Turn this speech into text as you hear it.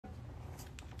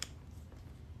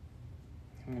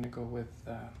I'm gonna go with,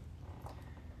 I'm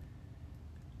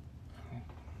gonna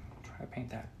try to paint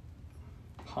that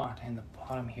pot in the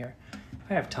bottom here. If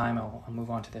I have time, I'll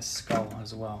move on to this skull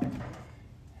as well.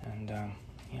 And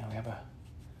yeah, we have a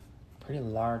pretty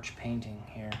large painting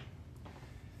here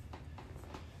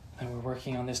that we're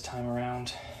working on this time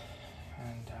around.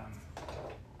 And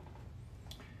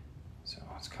so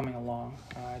it's coming along.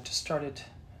 I just started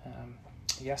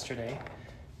yesterday.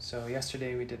 So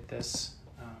yesterday we did this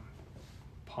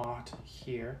pot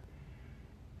here,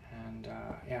 and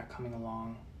yeah, coming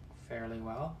along fairly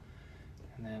well.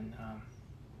 And then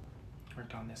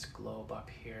worked on this globe up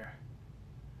here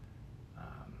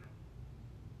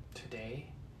today,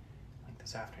 like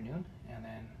this afternoon. And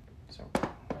then, so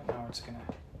right now we're just gonna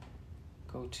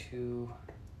go to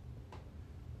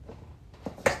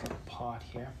this little pot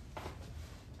here.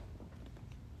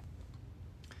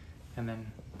 And then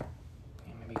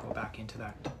maybe go back into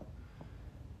that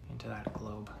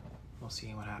globe. We'll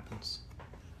see what happens.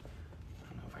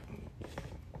 I don't know if I can.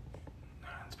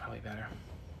 That's probably better.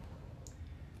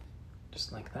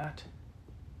 Just like that.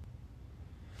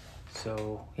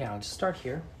 So yeah, I'll just start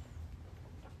here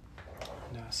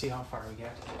and see how far we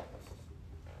get.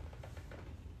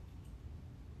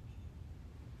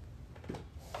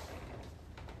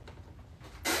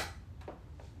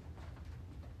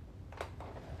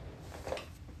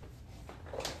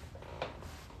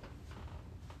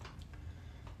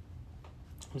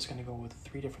 I'm just going to go with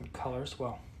 3 different colors.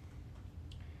 Well,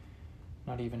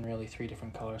 not even really 3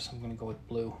 different colors. I'm going to go with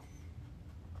blue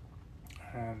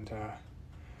and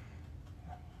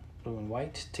blue and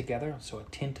white together, so a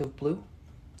tint of blue.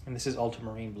 And this is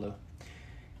ultramarine blue.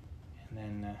 And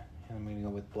then I'm going to go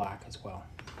with black as well.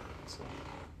 So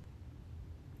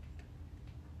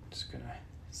just going to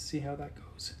see how that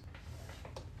goes.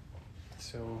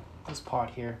 So this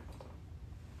pot here,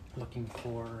 looking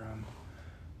for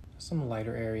some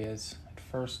lighter areas at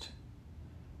first.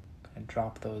 Kind of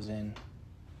drop those in.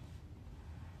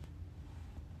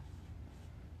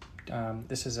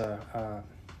 This is a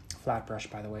flat brush,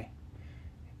 by the way.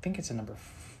 I think it's a number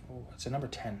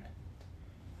 10.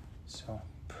 So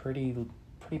pretty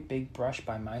big brush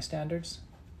by my standards.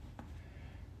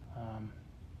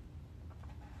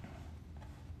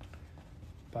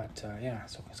 But yeah,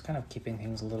 so it's kind of keeping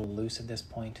things a little loose at this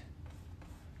point.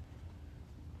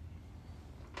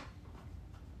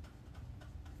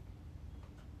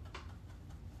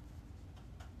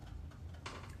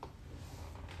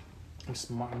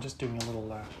 I'm just doing a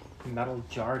little metal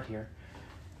jar here,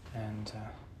 and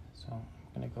so I'm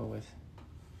gonna go with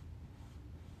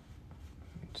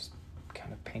just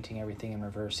kind of painting everything in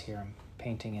reverse here. I'm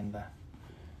painting in the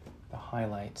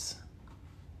highlights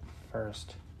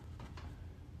first,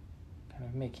 kind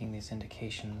of making these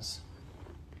indications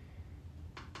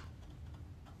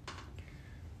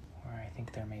where I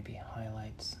think there may be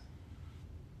highlights.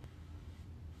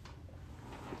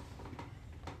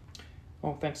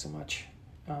 Oh, thanks so much.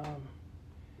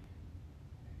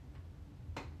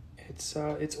 It's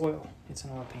oil. It's an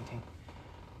oil painting.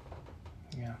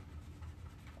 Yeah.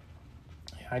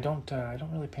 I don't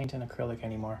really paint in acrylic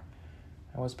anymore.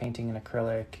 I was painting in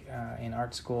acrylic in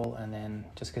art school, and then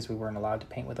just because we weren't allowed to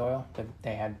paint with oil,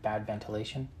 they had bad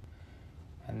ventilation.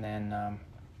 And then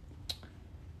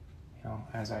you know,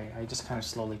 as I just kind of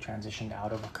slowly transitioned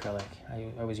out of acrylic.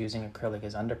 I was using acrylic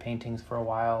as underpaintings for a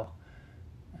while.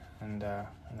 And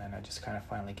then I just kind of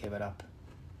finally gave it up.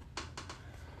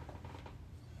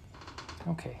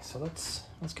 Okay, so let's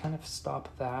kind of stop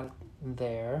that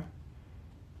there.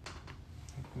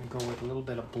 I'm gonna go with a little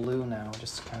bit of blue now,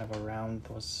 just kind of around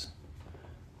those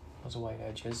white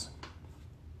edges.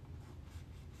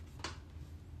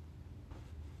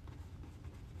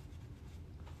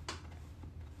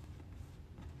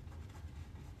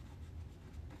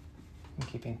 I'm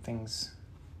keeping things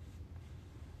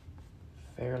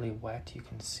fairly wet, you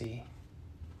can see.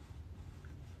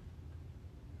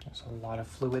 There's a lot of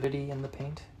fluidity in the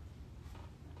paint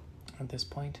at this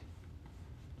point.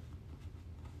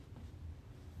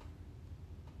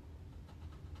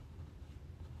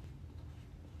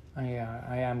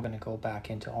 I am going to go back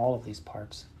into all of these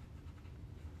parts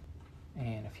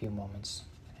in a few moments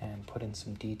and put in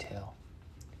some detail.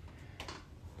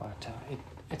 But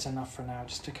it's enough for now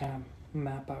just to kind of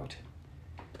map out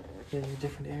the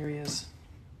different areas.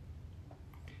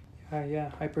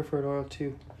 Yeah, I preferred oil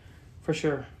too, for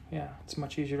sure. Yeah, it's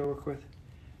much easier to work with.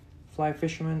 Fly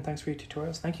Fisherman, thanks for your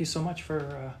tutorials. Thank you so much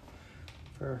for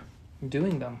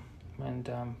doing them and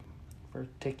for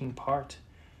taking part.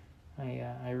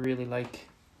 I really like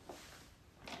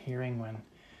hearing when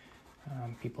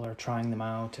people are trying them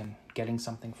out and getting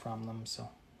something from them. So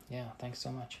yeah, thanks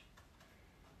so much.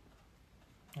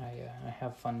 I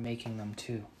have fun making them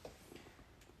too.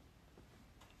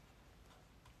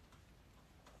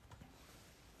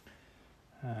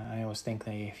 I always think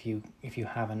that if you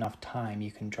have enough time,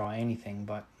 you can draw anything,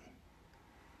 but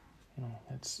you know,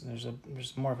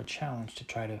 there's more of a challenge to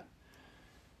try to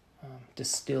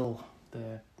distill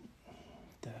the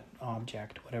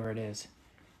object, whatever it is,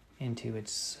 into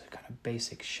its kind of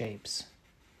basic shapes.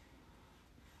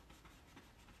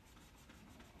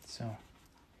 So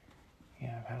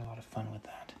yeah, I've had a lot of fun with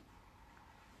that.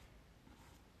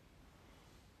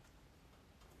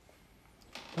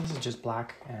 This is just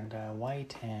black and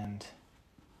white and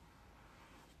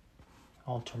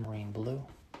ultramarine blue.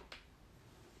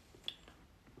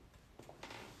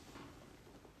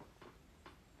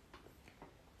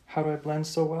 How do I blend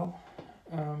so well?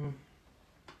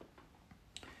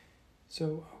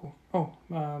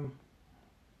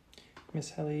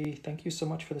 Miss Helly, thank you so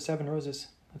much for the 7 roses.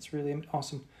 That's really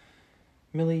awesome.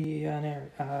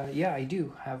 Millionaire, yeah, I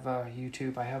do have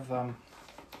YouTube. I have,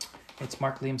 it's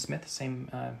Mark Liam Smith, same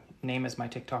name as my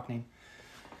TikTok name.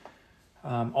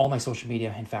 All my social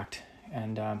media, in fact.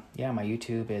 And yeah, my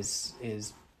YouTube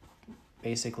is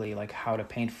basically like how to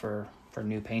paint for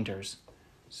new painters.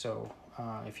 So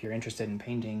if you're interested in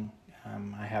painting,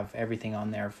 I have everything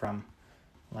on there from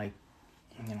like,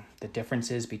 you know, the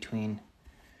differences between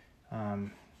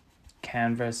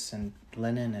canvas and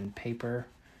linen and paper.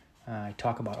 I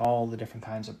talk about all the different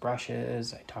kinds of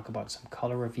brushes. I talk about some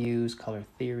color reviews, color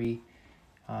theory.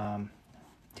 2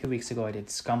 weeks ago I did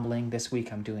scumbling. This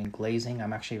week I'm doing glazing.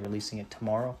 I'm actually releasing it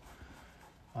tomorrow.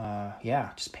 Yeah,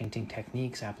 just painting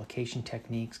techniques, application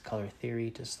techniques, color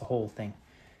theory, just the whole thing.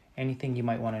 Anything you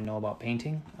might want to know about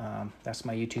painting, that's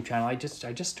my YouTube channel. I just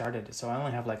started it, so I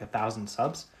only have like 1,000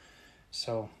 subs.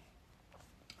 So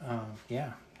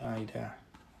yeah, I'd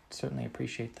certainly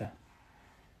appreciate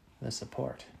the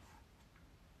support.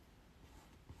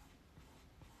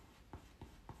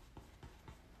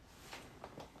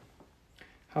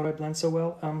 How do I blend so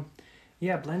well?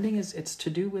 Yeah, blending it's to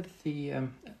do with the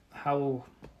how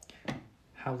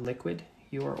liquid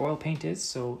your oil paint is.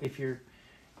 So if you're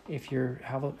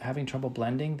having trouble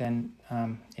blending, then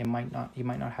you might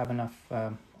not have enough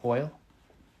oil.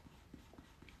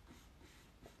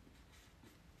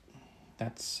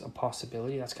 That's a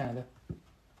possibility. That's kind of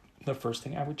the first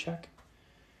thing I would check.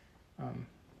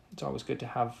 It's always good to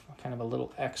have kind of a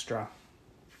little extra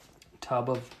tub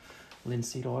of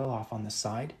linseed oil off on the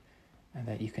side, and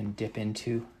that you can dip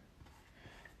into.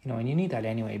 You know, and you need that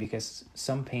anyway because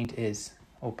some paint is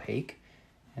opaque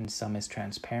and some is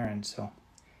transparent. So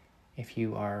if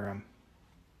you are,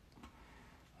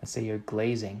 let's say you're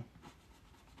glazing,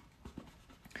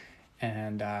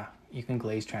 and you can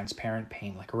glaze transparent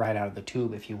paint like right out of the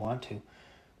tube if you want to,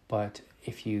 but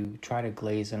if you try to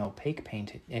glaze an opaque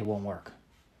paint, it won't work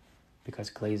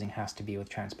because glazing has to be with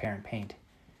transparent paint.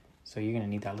 So you're going to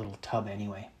need that little tub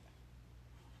anyway.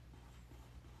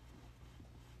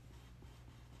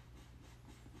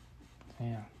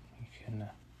 Yeah, you can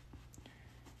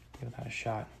give that a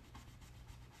shot.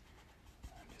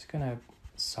 I'm just going to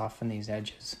soften these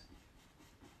edges.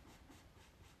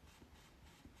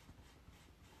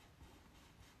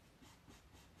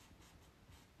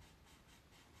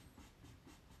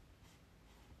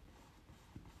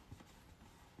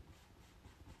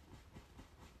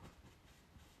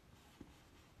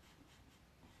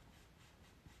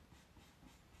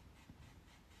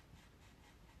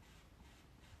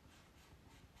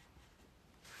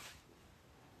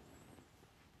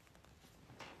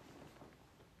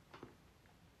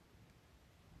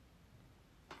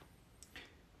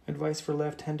 Advice for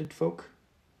left-handed folk?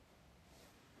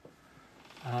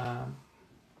 I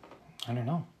don't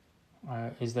know.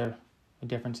 Is there a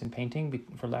difference in painting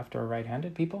for left or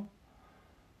right-handed people?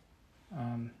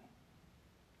 I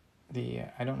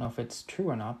don't know if it's true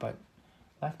or not, but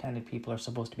left-handed people are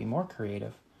supposed to be more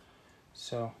creative.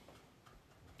 So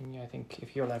yeah, I think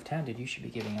if you're left-handed, you should be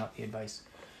giving out the advice.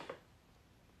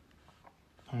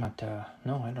 But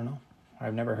no, I don't know.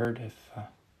 I've never heard if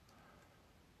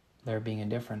there being a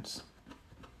difference.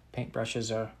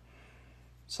 Paintbrushes are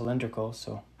cylindrical,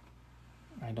 so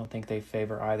I don't think they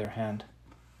favor either hand.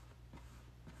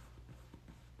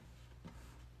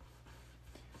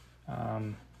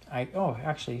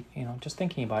 Actually, you know, just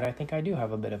thinking about it, I think I do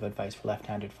have a bit of advice for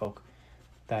left-handed folk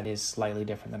that is slightly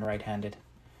different than right-handed.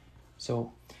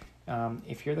 So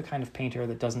if you're the kind of painter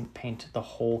that doesn't paint the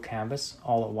whole canvas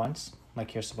all at once,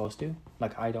 like you're supposed to,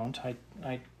 like I don't,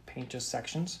 I paint just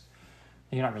sections.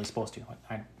 You're not really supposed to.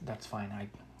 That's fine. I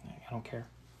don't care.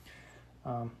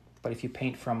 But if you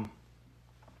paint from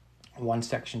one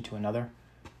section to another,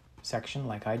 section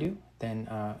like I do, then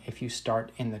if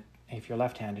you're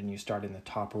left-handed and you start in the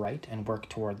top right and work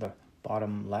toward the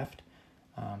bottom left,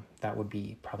 that would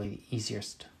be probably the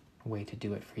easiest way to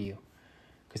do it for you,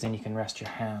 because then you can rest your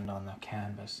hand on the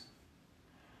canvas.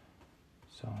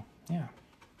 So yeah,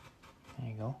 there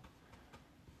you go.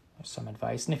 There's some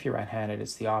advice. And if you're right-handed,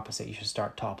 it's the opposite. You should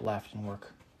start top left and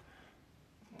work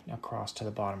across to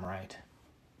the bottom right.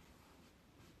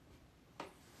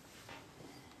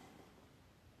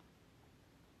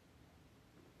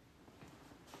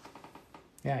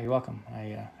 Yeah, you're welcome.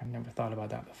 I've never thought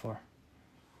about that before.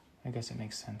 I guess it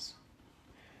makes sense.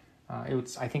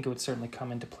 I think it would certainly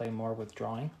come into play more with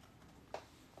drawing,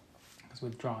 because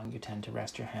with drawing you tend to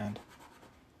rest your hand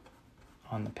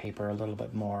on the paper a little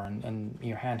bit more, and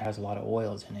your hand has a lot of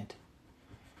oils in it.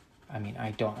 I mean,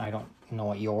 I don't know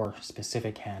what your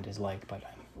specific hand is like, but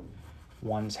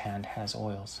one's hand has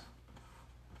oils.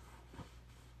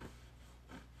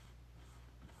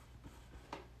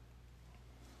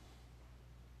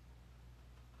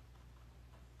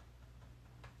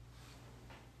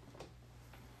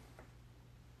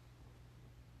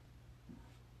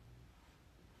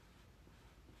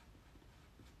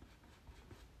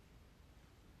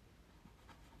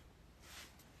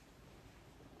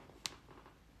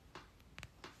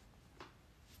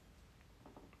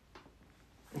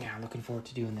 Yeah, looking forward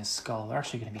to doing this skull. There are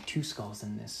actually going to be 2 skulls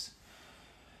in this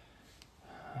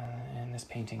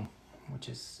painting, which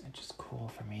is just cool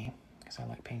for me, because I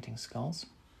like painting skulls.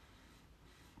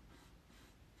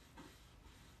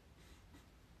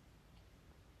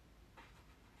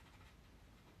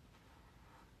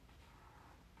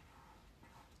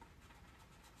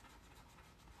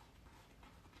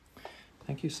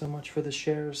 Thank you so much for the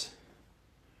shares.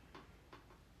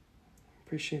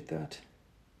 Appreciate that.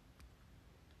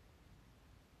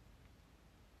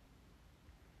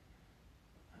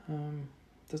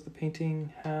 Does the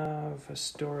painting have a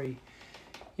story?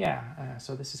 Yeah,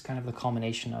 so this is kind of the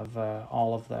culmination of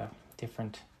all of the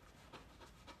different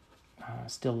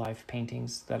still life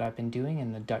paintings that I've been doing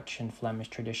in the Dutch and Flemish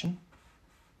tradition.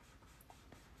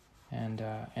 And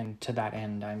to that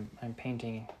end, I'm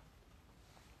painting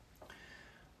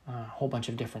a whole bunch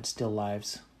of different still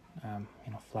lives,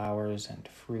 flowers and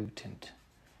fruit and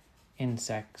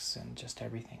insects and just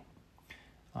everything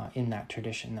in that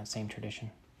tradition, that same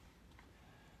tradition.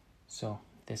 So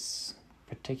this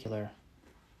particular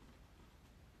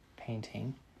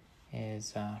painting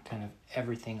is kind of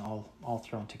everything all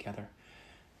thrown together,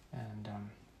 and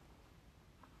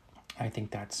I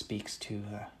think that speaks to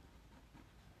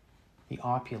the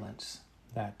opulence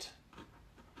that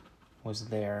was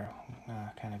there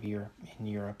kind of in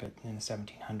Europe in the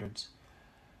 1700s.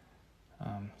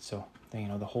 So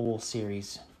the whole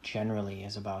series generally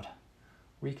is about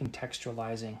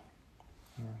recontextualizing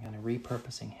and kind of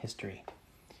repurposing history,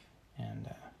 and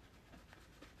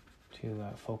to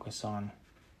focus on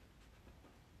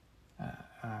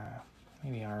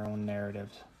maybe our own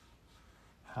narratives,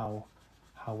 how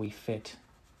we fit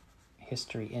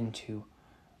history into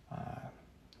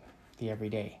the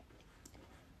everyday.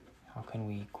 How can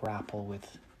we grapple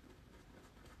with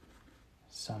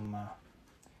some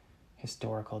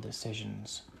historical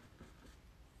decisions?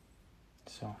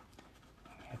 So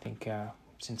I think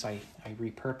since I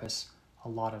repurpose a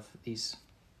lot of these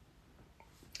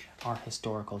are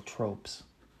historical tropes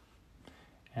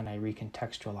and I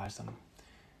recontextualize them,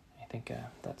 I think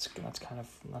that's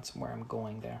where I'm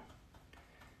going there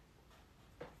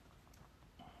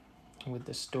with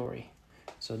this story.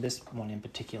 So this one in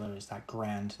particular is that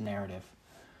grand narrative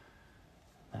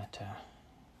that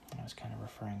I was kind of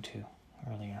referring to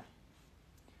earlier.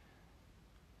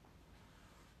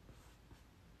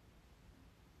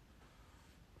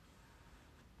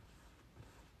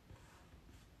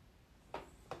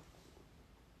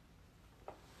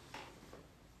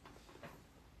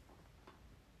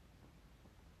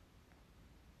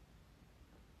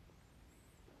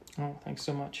 Oh, thanks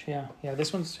so much. Yeah,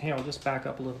 this one's, here, I'll just back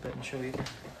up a little bit and show you.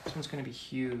 This one's going to be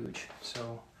huge.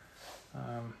 So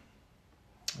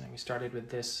we started with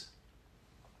this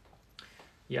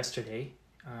yesterday,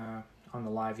 on the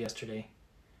live yesterday.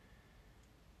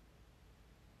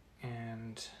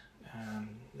 And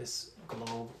this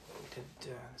globe we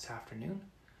did this afternoon.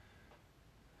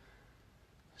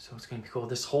 So it's going to be cool.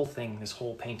 This whole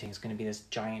painting is going to be this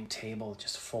giant table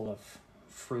just full of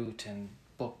fruit and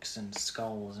books and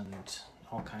skulls and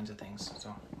all kinds of things.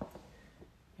 So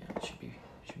yeah, it should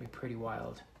be pretty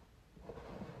wild.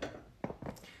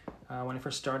 When I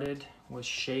first started, was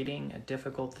shading a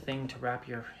difficult thing to wrap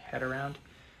your head around?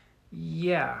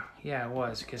 Yeah, it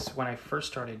was, because when I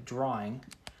first started drawing,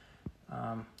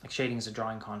 like shading is a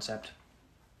drawing concept,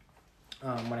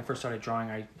 when I first started drawing,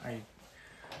 I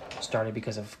started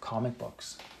because of comic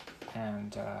books,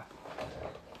 and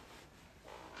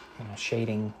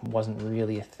shading wasn't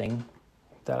really a thing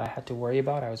that I had to worry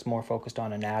about. I was more focused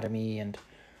on anatomy and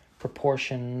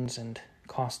proportions and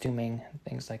costuming and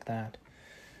things like that.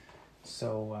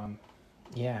 So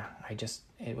yeah,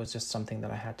 it was just something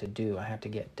that I had to do. I had to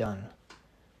get done.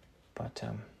 But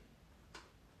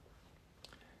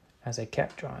as I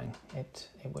kept drawing, it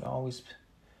would always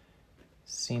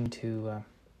seem to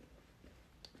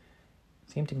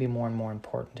be more and more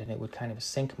important, and it would kind of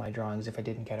sink my drawings if I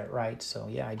didn't get it right. So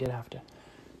yeah, I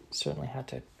certainly had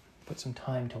to put some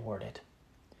time toward it.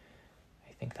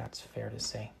 I think that's fair to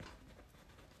say.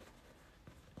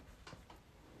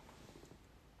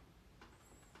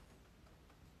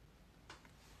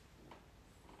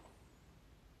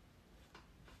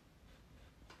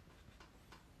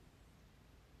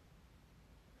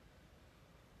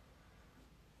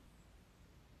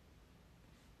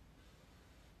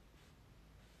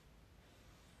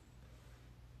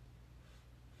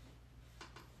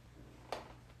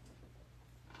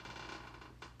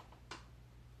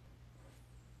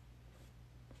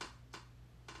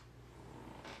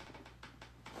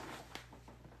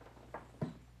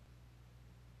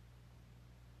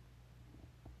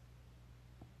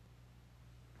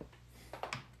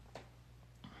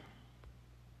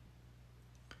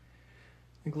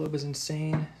 The globe is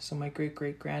insane, so my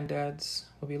great-great-granddads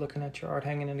will be looking at your art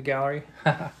hanging in the gallery.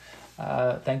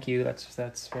 Thank you.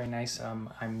 That's very nice.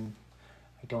 I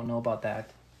don't know about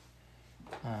that.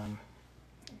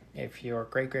 If your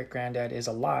great-great-granddad is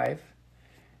alive,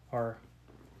 or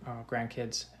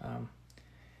grandkids,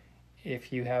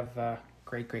 if you have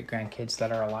great-great-grandkids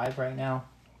that are alive right now,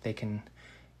 they can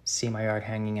see my art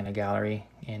hanging in a gallery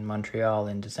in Montreal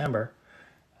in December.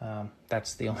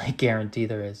 That's the only guarantee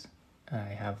there is.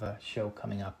 I have a show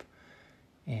coming up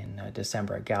in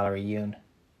December at Gallery Yoon.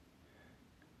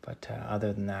 But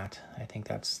other than that, I think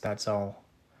that's all.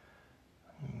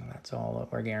 That's all that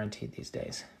we're guaranteed these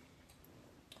days.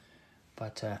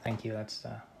 But thank you. That's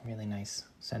a really nice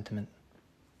sentiment.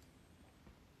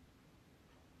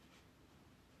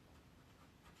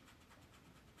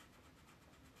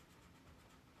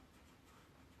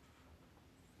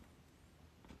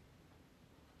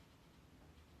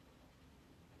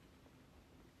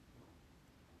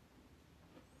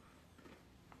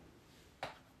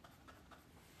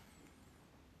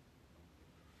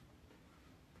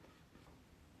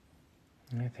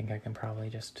 I think I can probably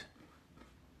just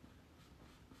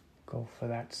go for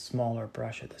that smaller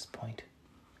brush at this point.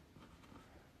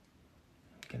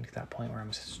 Getting to that point where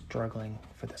I'm struggling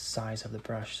for the size of the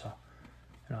brush, so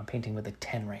I'm painting with a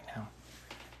 10 right now.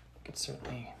 I could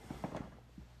certainly...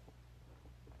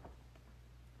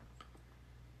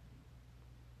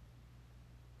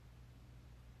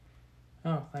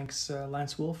 Oh, thanks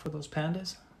Lance Wolf for those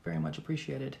pandas. Very much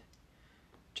appreciated.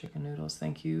 Chicken noodles,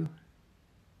 thank you.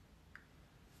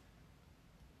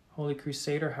 Holy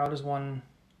Crusader, how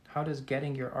does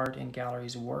getting your art in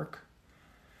galleries work?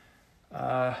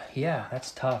 Yeah,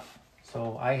 that's tough.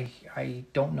 So I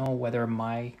don't know whether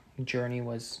my journey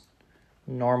was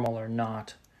normal or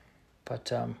not,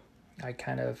 but I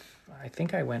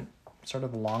think I went sort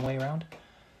of the long way around.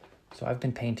 So I've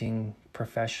been painting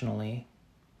professionally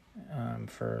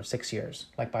for 6 years.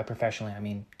 Like by professionally, I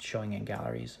mean showing in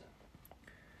galleries.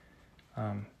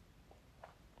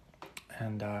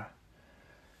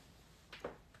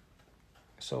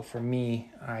 So for me,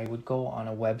 I would go on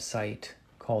a website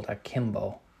called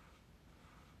Akimbo,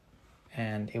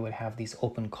 and it would have these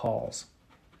open calls,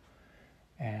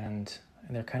 and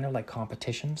they're kind of like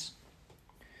competitions,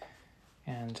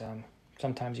 and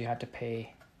sometimes you had to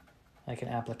pay like an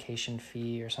application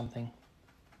fee or something.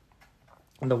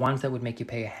 And the ones that would make you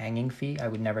pay a hanging fee, I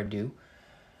would never do,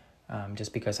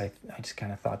 just because I just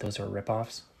kind of thought those were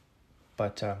ripoffs.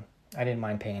 But I didn't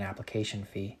mind paying an application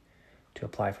fee to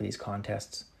apply for these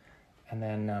contests, and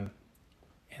then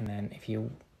if you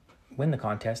win the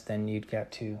contest, then you'd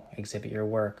get to exhibit your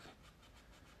work.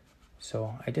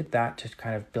 So I did that to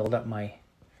kind of build up my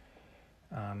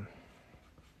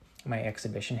my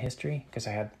exhibition history, because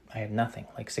I had nothing.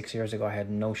 Like 6 years ago, I had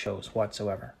no shows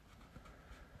whatsoever.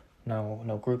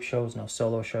 No group shows, no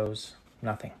solo shows,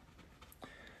 nothing.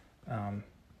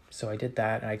 So I did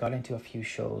that, and I got into a few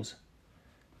shows,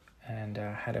 and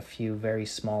had a few very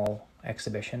small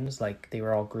exhibitions. Like they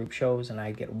were all group shows, and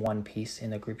I'd get one piece in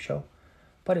the group show,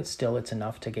 but it's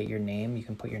enough to get your name. You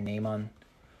can put your name on,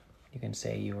 you can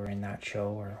say you were in that show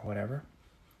or whatever.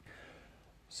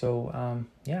 So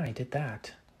yeah, I did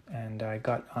that, and I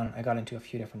got into a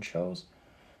few different shows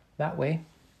that way.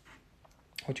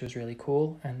 which was really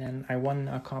cool. And then I won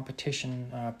a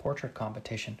competition, portrait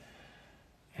competition,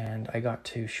 and I got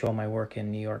to show my work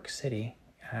in New York City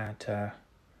at a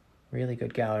really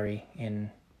good gallery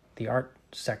in the art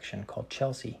section called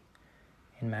Chelsea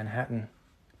in Manhattan.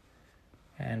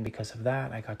 And because of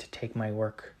that, I got to take my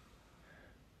work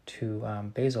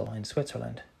to Basel in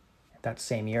Switzerland that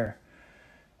same year.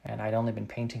 And I'd only been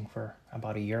painting for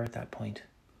about a year at that point.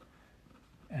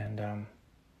 And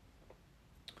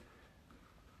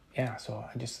yeah, so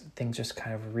things just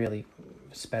kind of really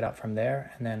sped up from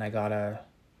there. And then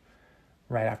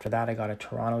right after that, I got a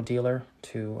Toronto dealer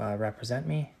to represent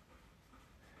me.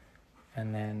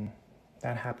 And then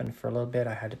that happened for a little bit.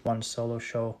 I had one solo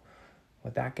show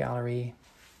with that gallery.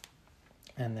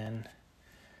 And then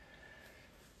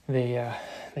they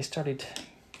started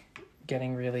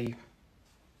getting really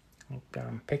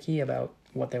picky about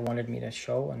what they wanted me to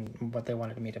show and what they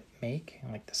wanted me to make,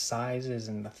 and like the sizes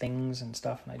and the things and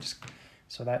stuff. And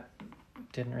so that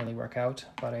didn't really work out,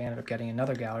 but I ended up getting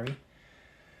another gallery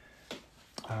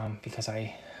because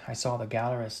I saw the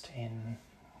gallerist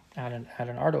at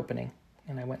an art opening,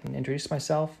 and I went and introduced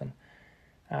myself and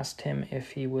asked him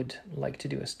if he would like to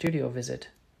do a studio visit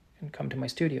and come to my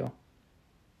studio.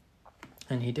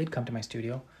 And he did come to my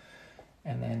studio.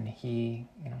 And then he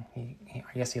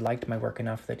I guess he liked my work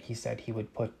enough that he said he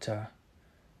would put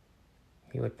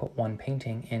one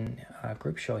painting in a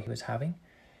group show he was having.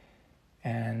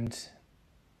 And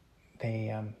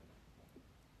he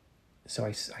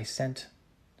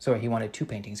wanted two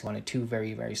paintings. He wanted two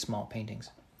very, very small paintings.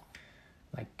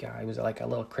 It was like a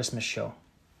little Christmas show.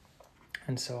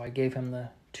 And so I gave him the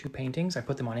two paintings. I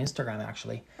put them on Instagram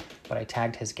actually, but I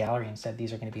tagged his gallery and said,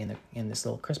 these are going to be in this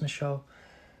little Christmas show.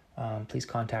 Please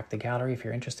contact the gallery if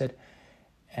you're interested.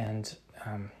 And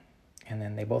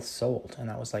then they both sold, and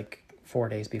that was like 4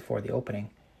 days before the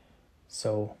opening.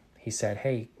 So he said,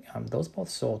 hey, those both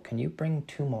sold. Can you bring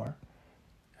two more?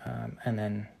 And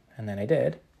then I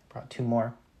did. Brought two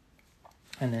more.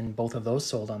 And then both of those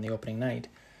sold on the opening night.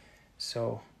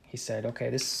 So he said, okay,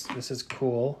 this is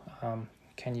cool.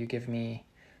 Can you give me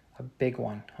a big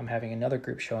one? I'm having another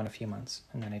group show in a few months.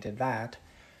 And then I did that.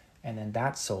 And then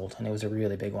that sold, and it was a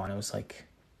really big one. It was like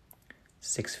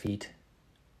 6 feet,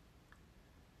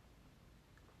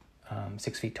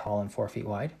 6 feet tall and 4 feet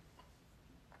wide.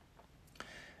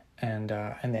 And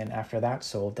then after that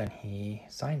sold, then he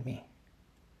signed me.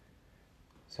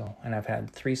 So, and I've had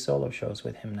 3 solo shows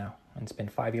with him now, and it's been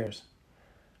 5 years.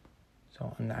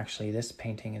 So, and actually this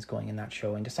painting is going in that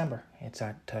show in December. It's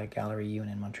at Gallery Une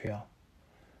in Montreal.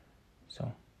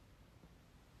 So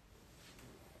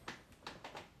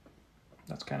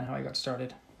that's kind of how I got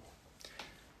started.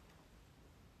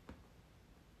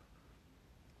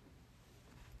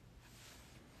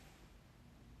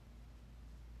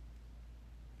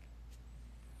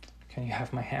 Can you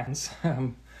have my hands?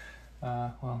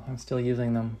 Well, I'm still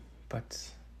using them, but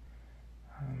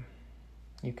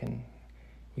you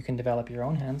can develop your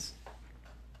own hands.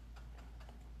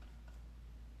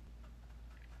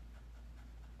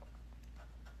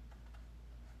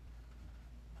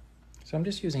 So I'm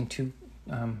just using two,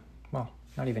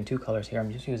 not even 2 colors here.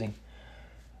 I'm just using,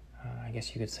 I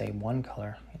guess you could say 1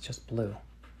 color. It's just blue.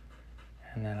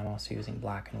 And then I'm also using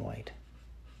black and white.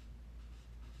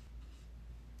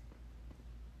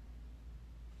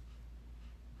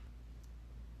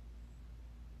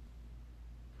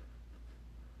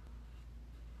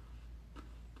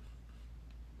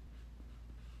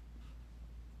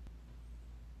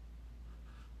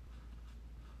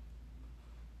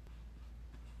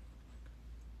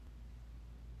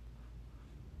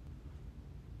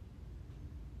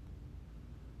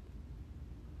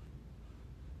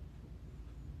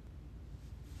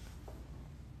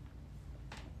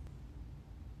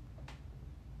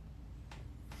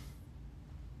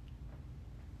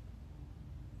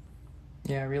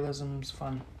 Yeah, realism's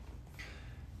fun.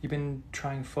 You've been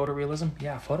trying photorealism?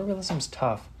 Yeah, photorealism's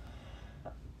tough.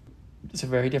 It's a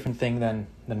very different thing than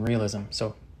realism.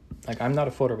 So, like, I'm not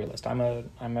a photorealist.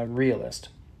 I'm a realist.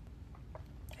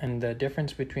 And the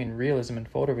difference between realism and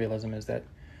photorealism is that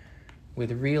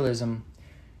with realism,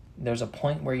 there's a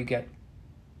point where you get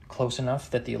close enough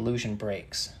that the illusion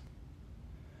breaks.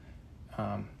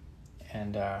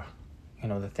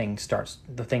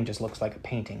 The thing just looks like a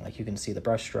painting. Like, you can see the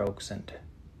brush strokes and it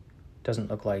doesn't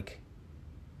look like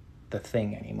the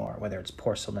thing anymore, whether it's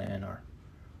porcelain or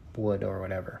wood or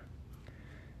whatever.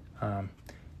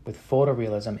 With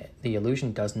photorealism, the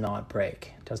illusion does not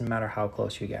break. It doesn't matter how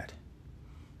close you get.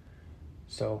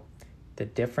 So the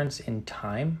difference in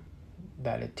time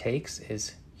that it takes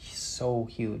is so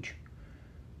huge.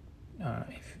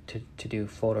 to do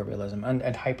photorealism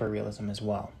and hyperrealism as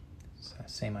well. It's the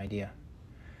same idea.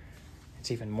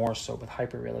 It's even more so with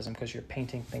hyperrealism because you're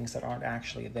painting things that aren't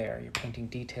actually there. You're painting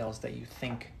details that you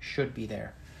think should be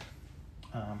there.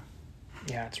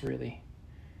 Yeah, it's really,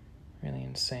 really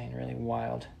insane, really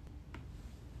wild.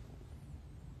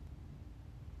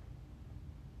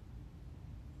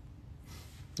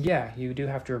 Yeah, you do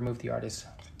have to remove the artist.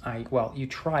 Well, you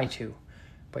try to,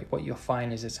 but what you'll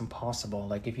find is it's impossible.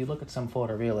 Like if you look at some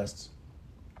photorealists,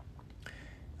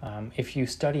 if you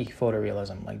study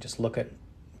photorealism, like just look at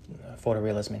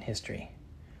photorealism in history,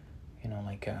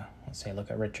 like let's say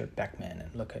look at Richard Beckman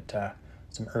and look at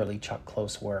some early Chuck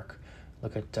Close work,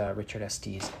 look at Richard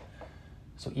Estes.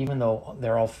 So even though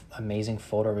they're all amazing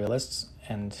photorealists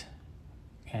and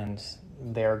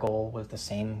their goal was the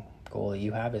same goal that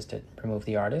you have, is to remove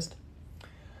the artist,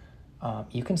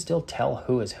 you can still tell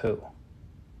who is who.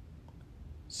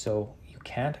 So you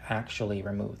can't actually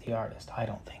remove the artist, I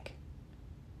don't think.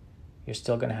 You're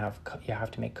still going to you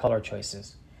have to make color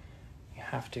choices. You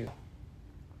have to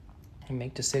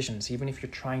make decisions. Even if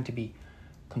you're trying to be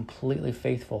completely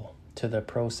faithful to the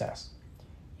process,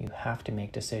 you have to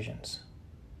make decisions.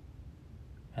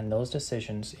 And those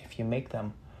decisions, if you make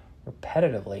them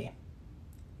repetitively,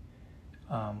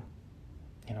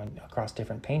 across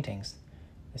different paintings,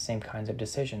 the same kinds of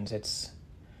decisions, it's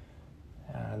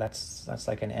that's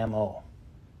like an MO.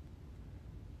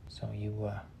 So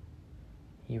you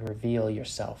reveal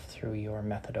yourself through your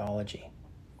methodology,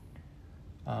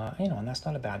 and that's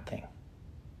not a bad thing.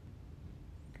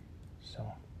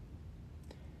 So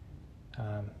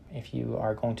if you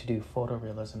are going to do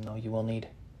photorealism, though, you will need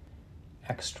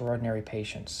extraordinary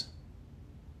patience,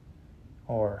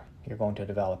 or you're going to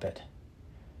develop it.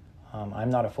 I'm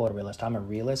not a photorealist. I'm a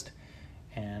realist,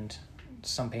 and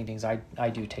some paintings I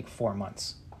do take 4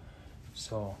 months.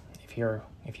 So if you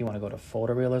want to go to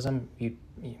photorealism,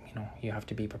 you have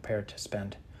to be prepared to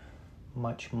spend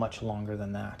much longer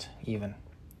than that even.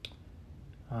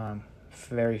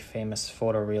 Very famous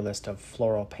photorealist of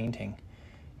floral painting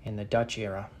in the Dutch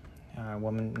era, a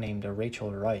woman named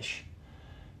Rachel Reich.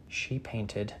 She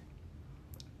painted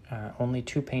only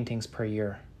 2 paintings per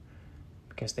year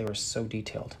because they were so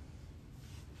detailed.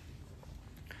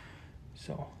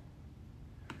 So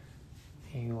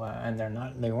and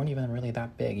they weren't even really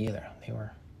that big either. They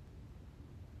were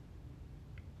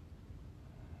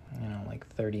like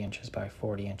 30 inches by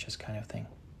 40 inches kind of thing.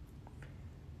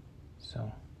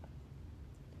 So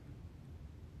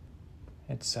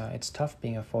it's tough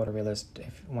being a photorealist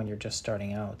when you're just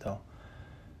starting out, though,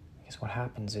 because what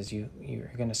happens is you're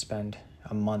going to spend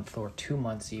a month or 2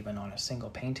 months even on a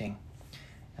single painting,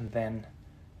 and then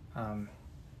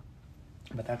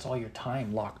but that's all your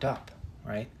time locked up,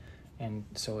 right? And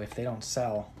so if they don't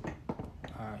sell,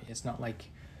 it's not like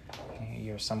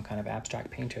you're some kind of abstract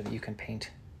painter that you can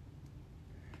paint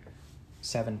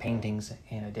 7 paintings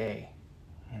in a day,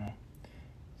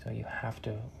 So you have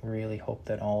to really hope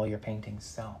that all your paintings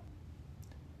sell.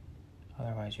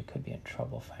 Otherwise, you could be in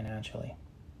trouble financially.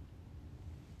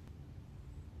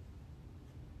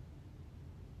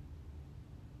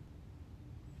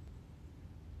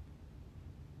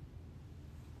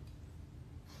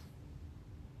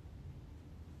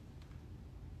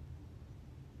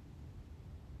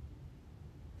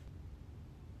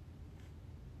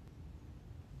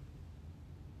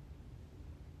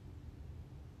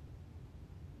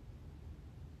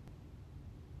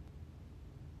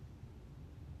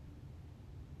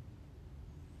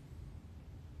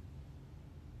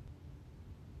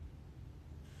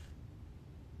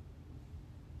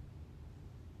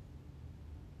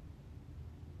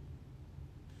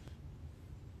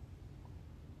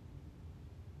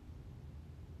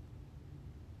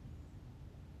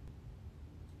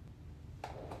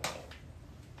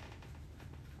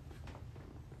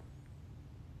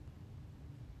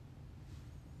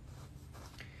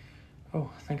 Oh,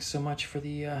 thanks so much for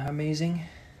the amazing.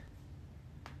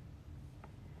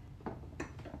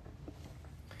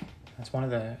 That's one of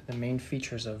the main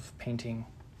features of painting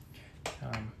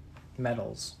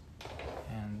metals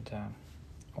and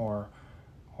or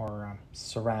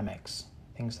ceramics,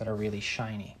 things that are really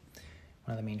shiny.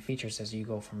 One of the main features is you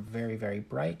go from very, very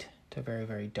bright to very,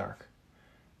 very dark.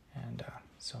 And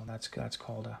so that's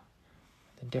called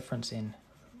the difference in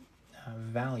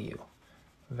value.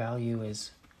 Value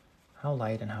is how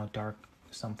light and how dark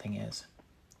something is.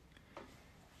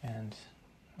 And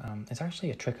it's actually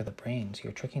a trick of the brain. So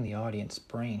you're tricking the audience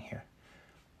brain here.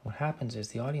 What happens is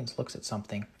the audience looks at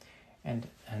something and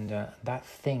that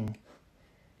thing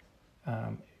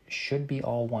should be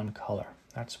all one color.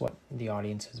 That's what the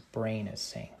audience's brain is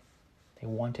saying. They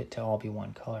want it to all be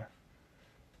one color.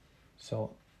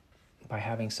 So by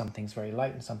having something's very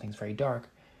light and something's very dark,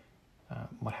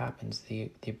 what happens? The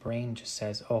brain just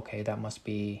says, okay, that must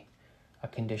be a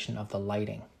condition of the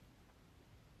lighting.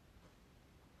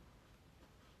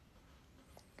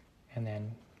 And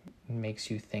then makes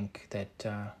you think that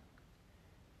that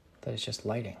it's just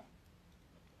lighting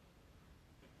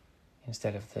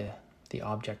instead of the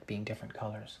object being different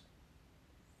colors.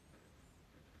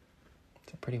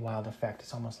 It's a pretty wild effect.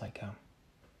 It's almost like a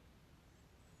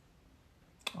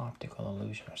optical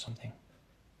illusion or something.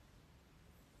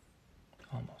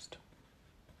 Almost.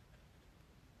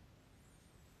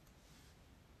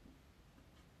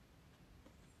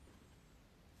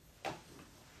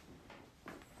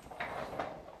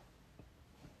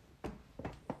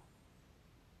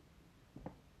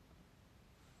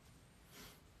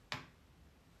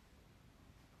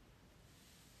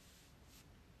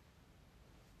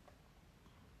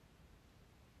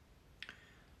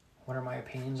 What are my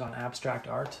opinions on abstract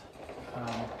art?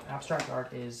 Abstract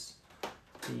art is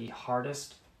the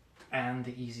hardest and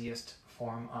the easiest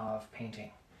form of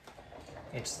painting.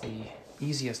 It's the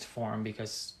easiest form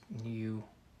because you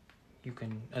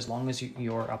can, as long as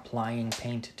you're applying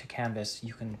paint to canvas,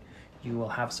 you will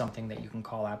have something that you can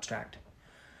call abstract.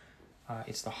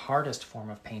 It's the hardest form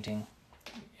of painting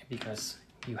because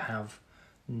you have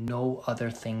no other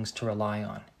things to rely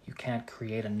on. You can't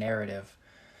create a narrative.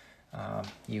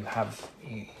 You have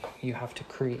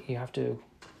to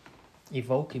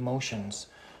evoke emotions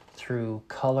through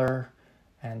color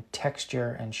and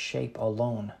texture and shape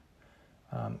alone.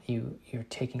 You're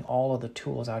taking all of the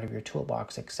tools out of your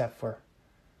toolbox except for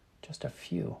just a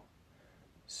few.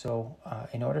 So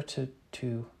in order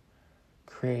to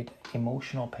create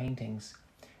emotional paintings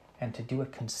and to do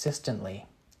it consistently,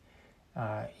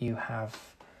 you have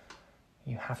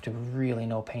to really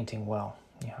know painting well.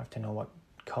 You have to know what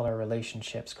color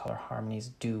relationships, color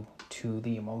harmonies do to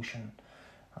the emotion.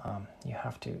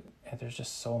 There's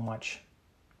just so much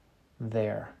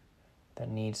there that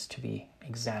needs to be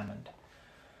examined.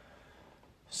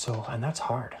 So, and that's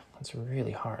hard. It's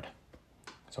really hard.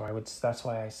 So that's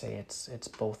why I say it's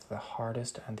both the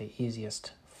hardest and the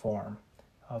easiest form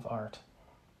of art.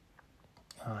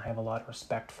 I have a lot of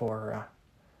respect for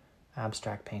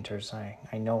abstract painters. I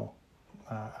know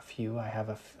a few. I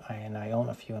own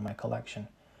a few in my collection.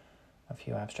 A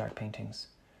few abstract paintings.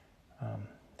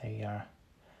 The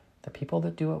people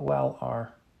that do it well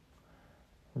are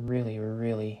really,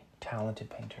 really talented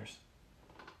painters.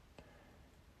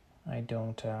 I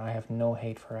have no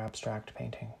hate for abstract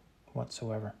painting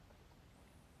whatsoever.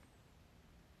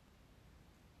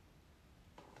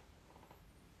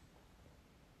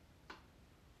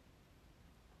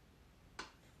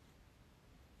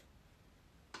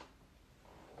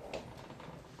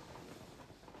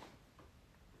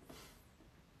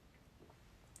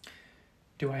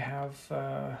 Do I have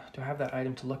that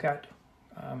item to look at?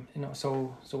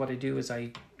 So what I do is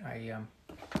I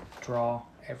draw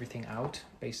everything out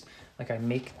I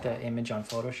make the image on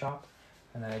Photoshop,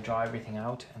 and then I draw everything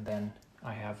out, and then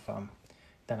I have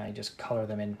then I just color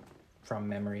them in from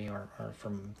memory or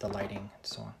from the lighting and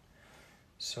so on.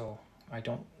 So I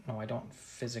don't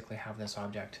physically have this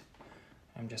object.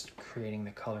 I'm just creating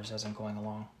the colors as I'm going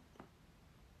along.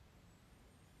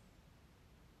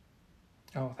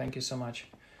 Oh, thank you so much.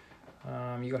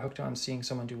 You got hooked on seeing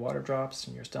someone do water drops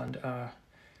and you're stunned.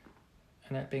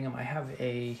 Annette Bingham, I have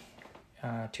a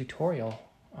tutorial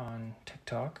on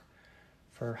TikTok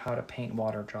for how to paint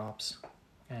water drops,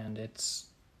 and it's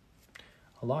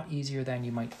a lot easier than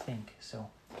you might think. So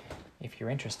if you're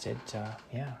interested, I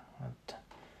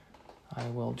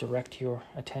will direct your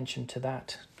attention to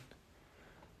that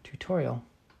tutorial.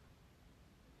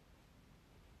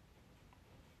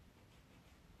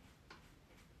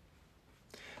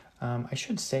 I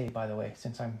should say, by the way,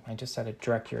 since I just said to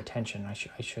direct your attention, I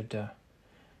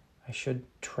should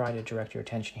try to direct your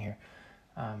attention here.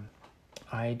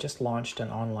 I just launched an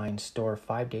online store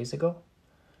 5 days ago,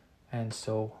 and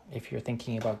so if you're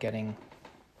thinking about getting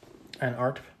an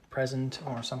art present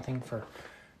or something for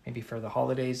maybe for the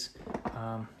holidays,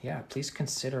 please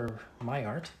consider my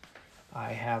art.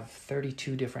 I have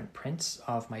 32 different prints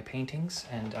of my paintings,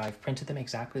 and I've printed them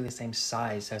exactly the same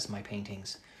size as my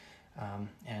paintings.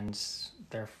 And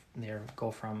they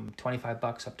go from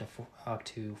 $25 up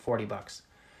to $40.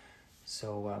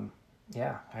 So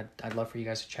I'd love for you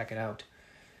guys to check it out.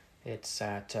 It's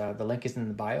at the link is in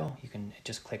the bio. You can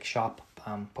just click shop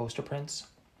poster prints,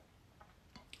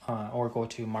 or go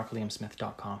to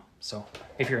markliamsmith.com. So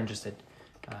if you're interested,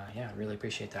 I really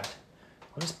appreciate that.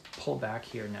 I'll just pull back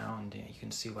here now, and you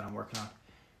can see what I'm working on.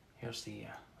 Here's the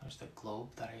globe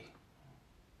that I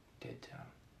did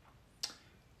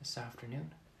this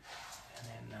afternoon. And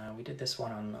then we did this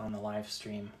one on the live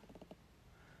stream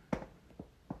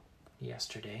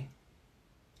yesterday.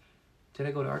 Did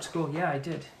I go to art school? Yeah, I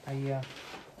did. I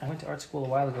went to art school a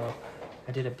while ago.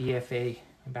 I did a BFA,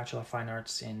 a Bachelor of Fine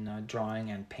Arts in drawing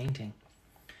and painting.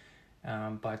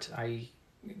 But they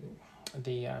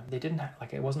didn't have,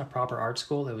 like, it wasn't a proper art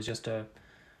school. It was just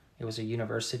it was a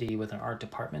university with an art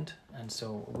department, and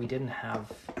so we didn't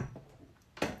have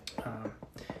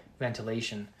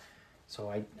ventilation.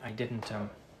 So I didn't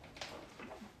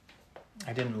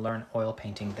learn oil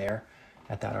painting there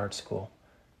at that art school,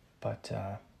 but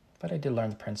I did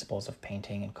learn the principles of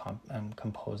painting and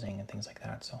composing and things like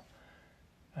that. So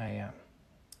I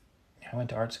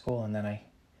went to art school, and then I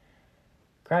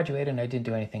graduated, and I didn't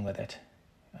do anything with it.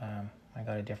 I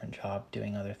got a different job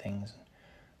doing other things.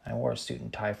 I wore a suit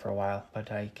and tie for a while,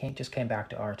 but I just came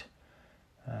back to art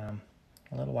a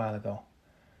little while ago.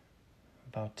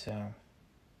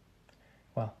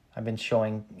 Well, I've been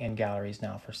showing in galleries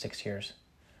now for 6 years.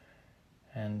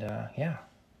 And yeah,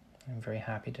 I'm very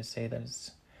happy to say that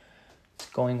it's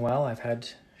going well. I've had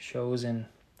shows in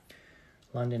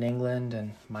London, England,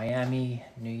 and Miami,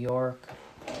 New York,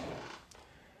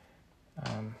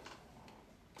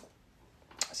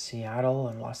 Seattle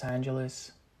and Los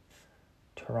Angeles,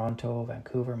 Toronto,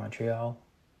 Vancouver, Montreal.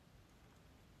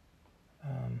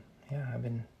 Yeah, I've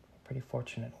been pretty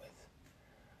fortunate with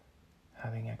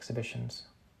having exhibitions.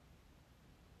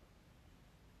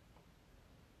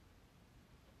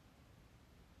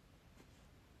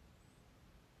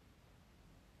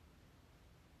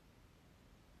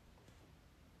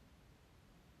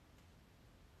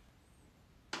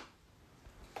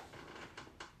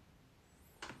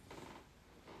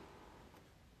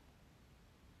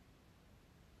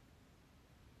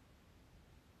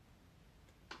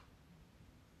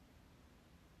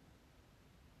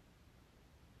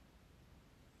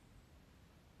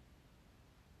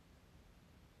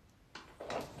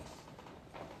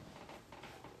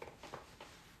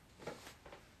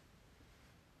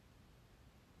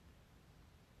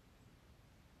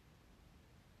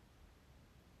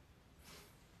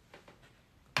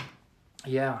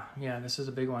 Yeah, this is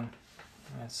a big one.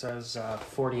 It says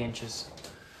 40 inches.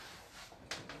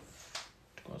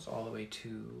 It goes all the way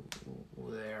to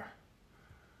there.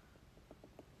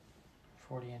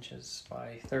 40 inches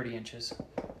by 30 inches.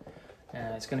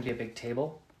 It's going to be a big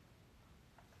table.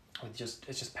 It's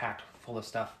just packed full of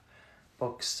stuff.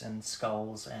 Books and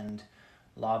skulls and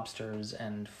lobsters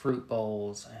and fruit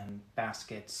bowls and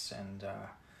baskets and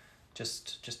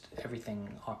just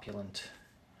everything opulent.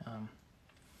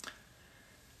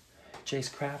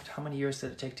 Jace Craft, how many years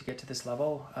did it take to get to this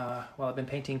level? Well, I've been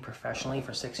painting professionally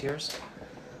for 6 years.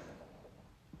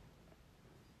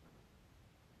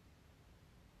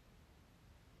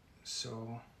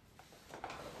 So,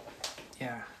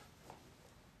 yeah.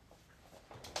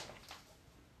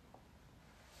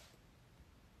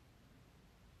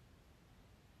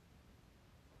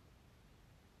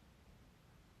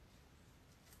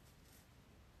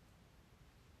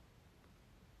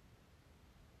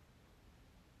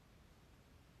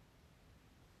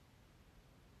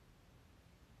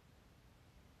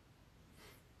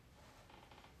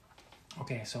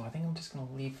 Okay, so I think I'm just going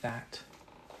to leave that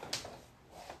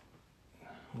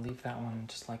one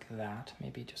just like that.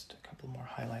 Maybe just a couple more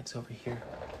highlights over here.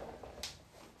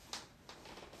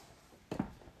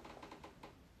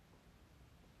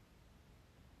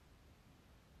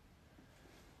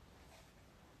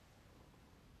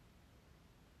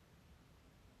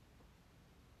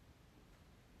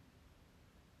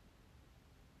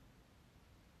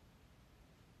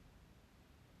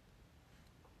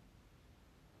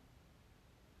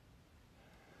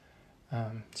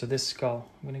 So this skull,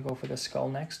 I'm going to go for the skull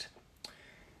next.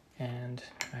 And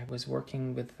I was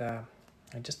working with, I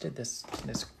just did this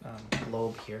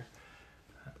globe here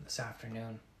this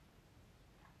afternoon.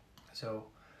 So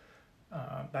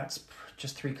that's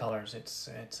just 3 colors. It's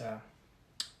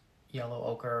yellow,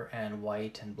 ochre, and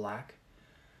white and black.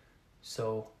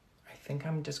 So I think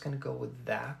I'm just going to go with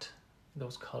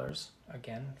those colors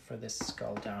again for this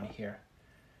skull down here.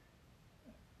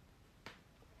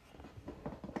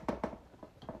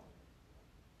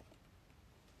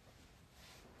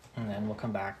 And then we'll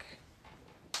come back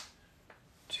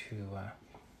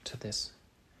to this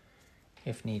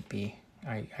if need be.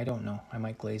 I don't know. I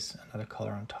might glaze another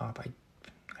color on top.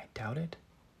 I doubt it.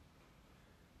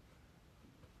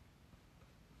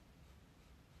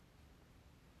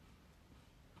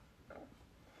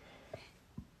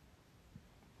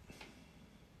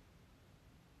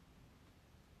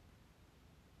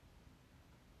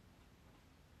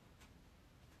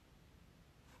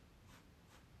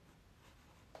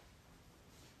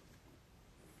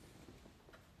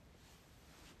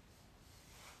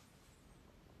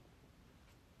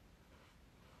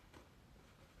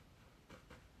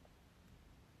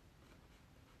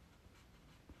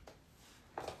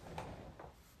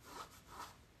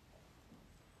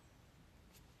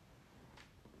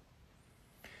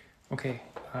 Okay,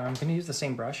 I'm going to use the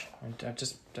same brush.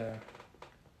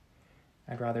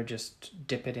 I'd rather just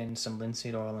dip it in some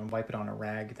linseed oil and wipe it on a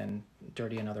rag than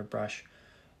dirty another brush.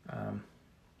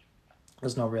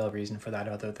 There's no real reason for that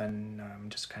other than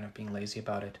just kind of being lazy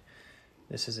about it.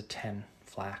 This is a 10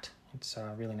 flat. It's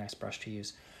a really nice brush to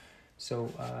use. So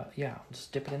yeah, I'll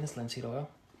just dip it in this linseed oil,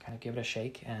 kind of give it a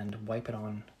shake and wipe it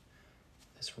on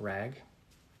this rag.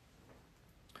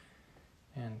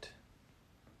 And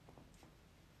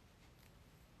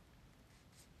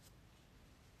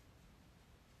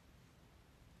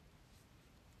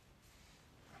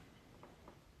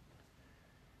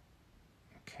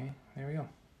okay, there we go.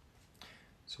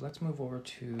 So let's move over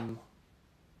to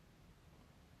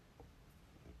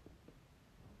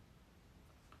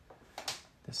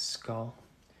the skull.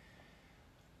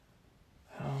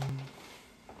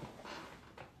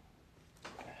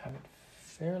 Have it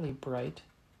fairly bright.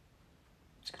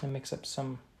 Just gonna mix up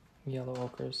some yellow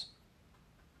ochres.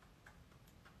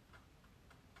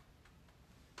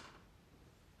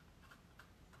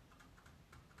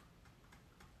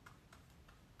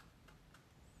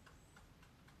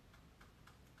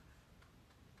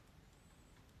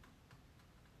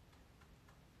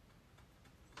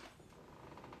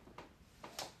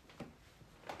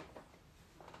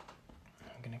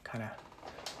 I'm gonna kind of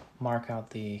mark out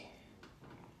the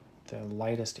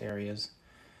lightest areas.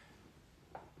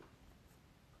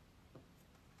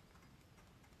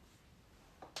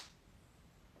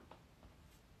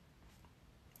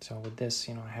 So with this,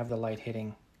 I have the light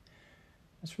hitting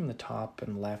just from the top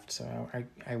and left. So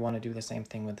I want to do the same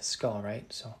thing with the skull,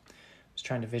 right? So I was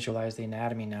trying to visualize the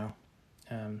anatomy now.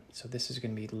 So this is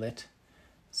going to be lit,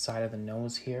 side of the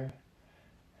nose here,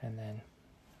 and then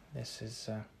this is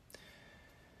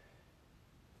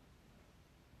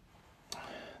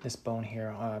this bone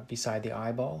here beside the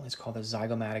eyeball is called the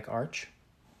zygomatic arch.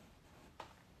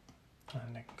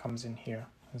 And it comes in here,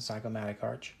 the zygomatic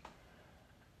arch.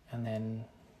 And then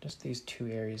just these two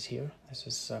areas here. This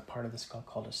is part of the skull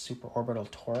called a supraorbital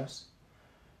torus.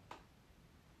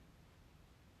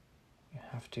 You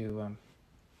have to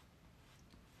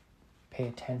pay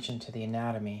attention to the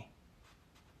anatomy,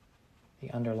 the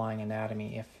underlying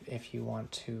anatomy, if you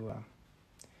want to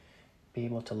be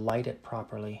able to light it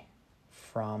properly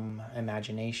from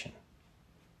imagination.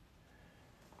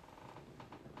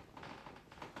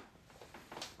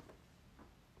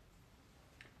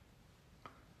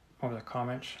 Over the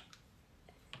comments.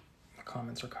 The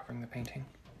comments are covering the painting.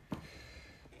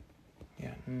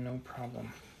 Yeah, no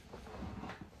problem.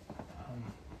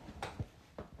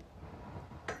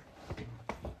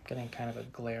 Getting kind of a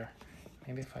glare.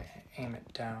 Maybe if I aim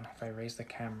it down, if I raise the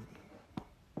camera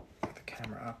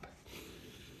up.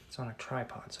 It's on a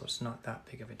tripod, so it's not that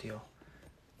big of a deal.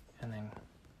 And then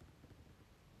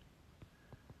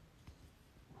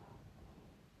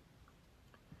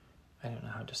I don't know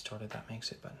how distorted that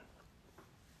makes it, but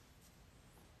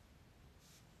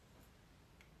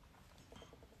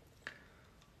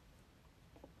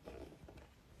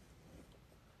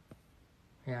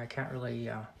yeah, I can't really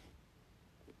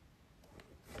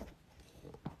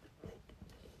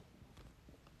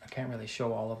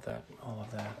show all of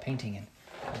the painting in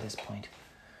at this point.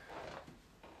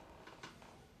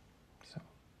 So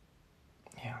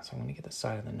yeah, so I'm gonna get the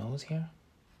side of the nose here.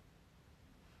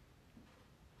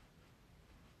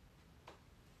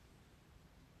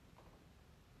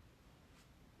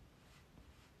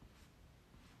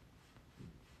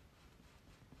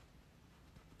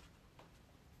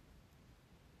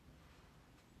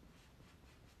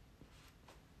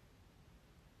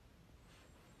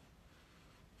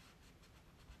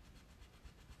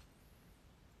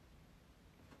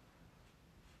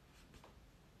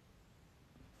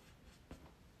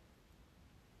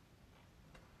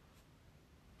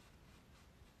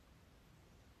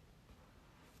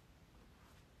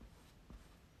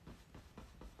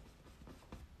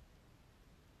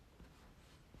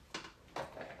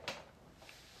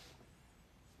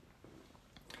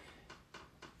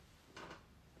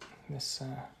 This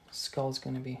skull is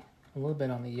going to be a little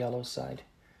bit on the yellow side,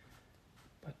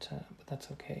 but that's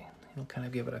okay. It'll kind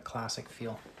of give it a classic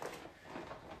feel.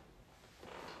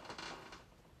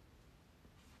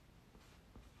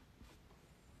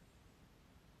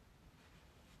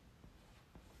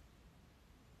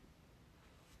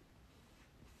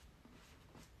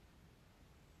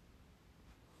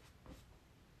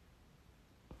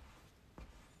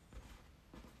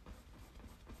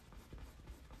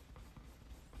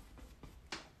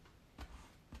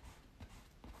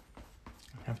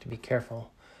 Have to be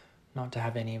careful not to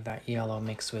have any of that yellow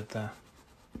mixed with the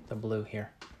blue here.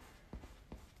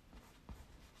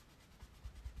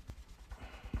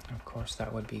 Of course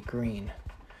that would be green,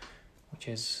 which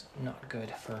is not good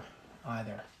for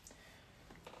either.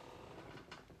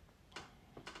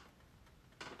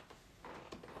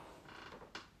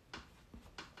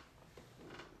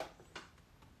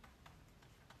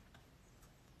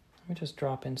 Let me just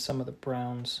drop in some of the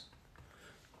browns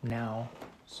now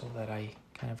so that I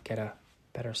kind of get a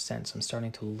better sense. I'm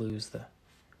starting to lose the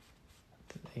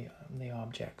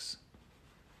objects.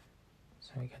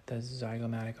 So we got the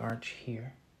zygomatic arch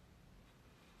here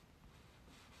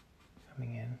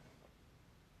coming in.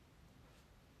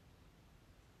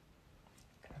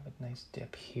 Kind of a nice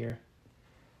dip here,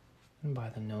 and by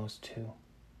the nose too.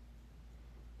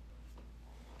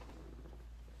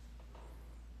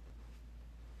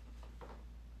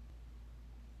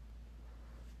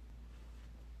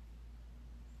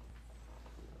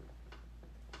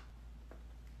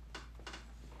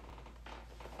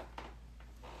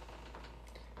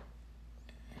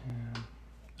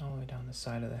 All the way down the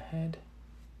side of the head.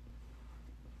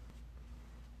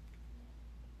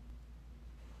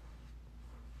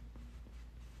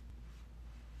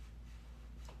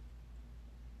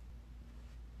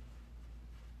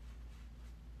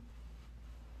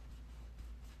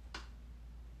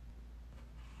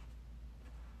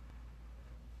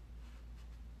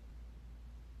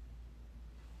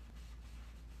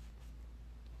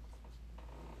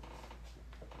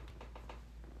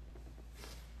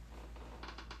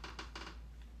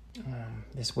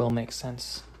 This will make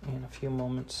sense in a few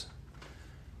moments.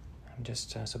 I'm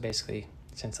just, so basically,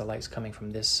 since the light's coming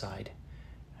from this side,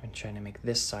 I'm trying to make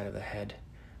this side of the head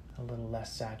a little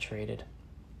less saturated.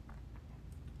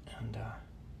 And a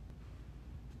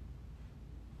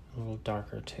little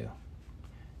darker too.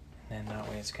 And then that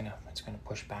way it's gonna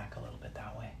push back a little bit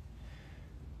that way.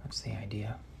 That's the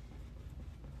idea.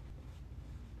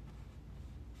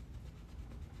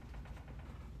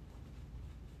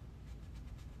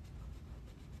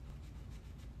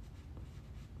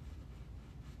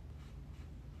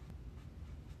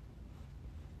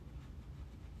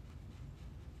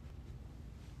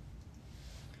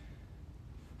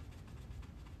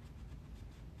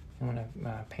 I'm going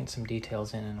to paint some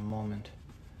details in a moment,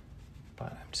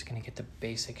 but I'm just going to get the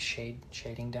basic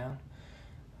shading down,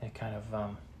 and kind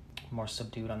of more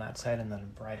subdued on that side and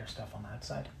then brighter stuff on that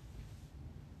side.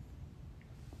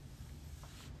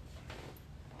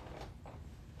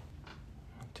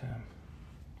 But,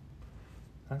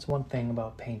 that's one thing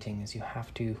about painting, is you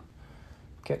have to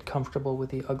get comfortable with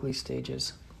the ugly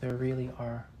stages. There really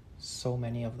are so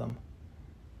many of them,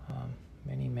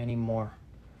 many more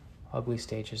ugly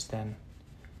stages than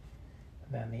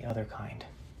the other kind.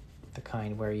 The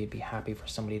kind where you'd be happy for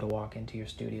somebody to walk into your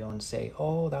studio and say,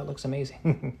 "Oh, that looks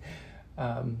amazing."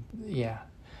 Yeah,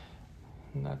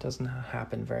 that doesn't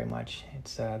happen very much.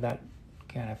 It's that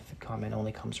kind of comment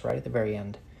only comes right at the very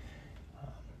end.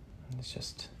 It's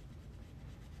just,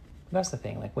 that's the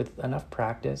thing. Like, with enough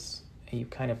practice, you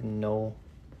kind of know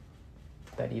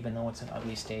that even though it's an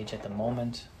ugly stage at the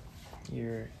moment,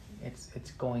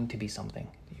 it's going to be something.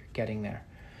 You're getting there.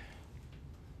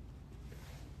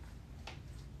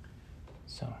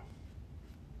 So.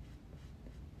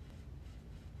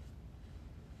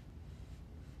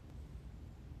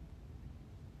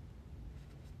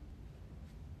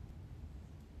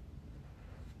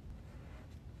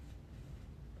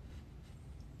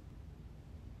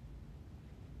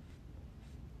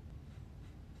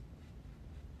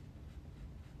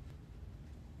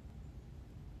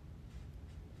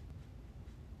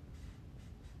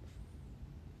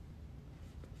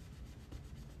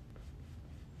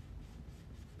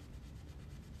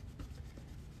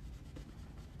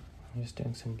 I'm just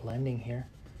doing some blending here.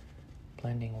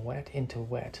 Blending wet into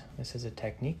wet. This is a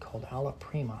technique called alla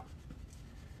prima.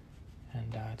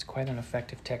 And it's quite an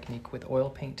effective technique with oil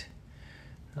paint.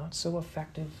 Not so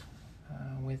effective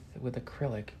with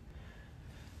acrylic,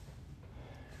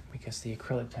 because the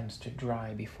acrylic tends to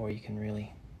dry before you can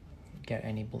really get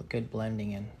any good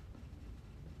blending in.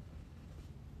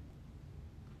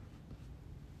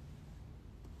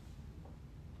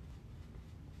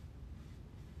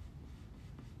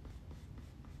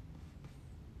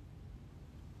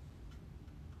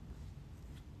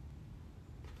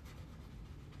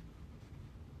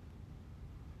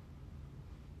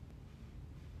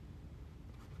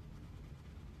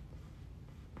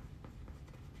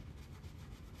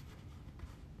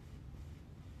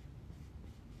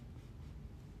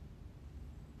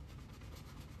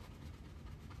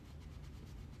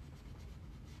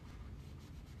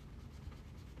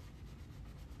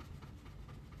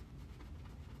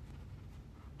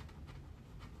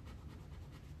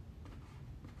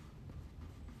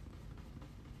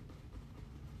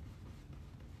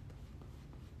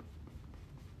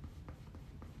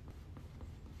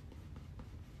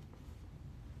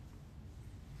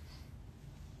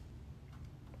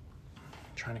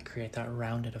 trying to create that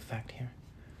rounded effect here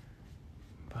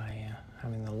by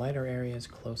having the lighter areas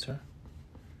closer,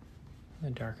 the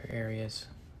darker areas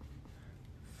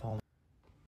fall.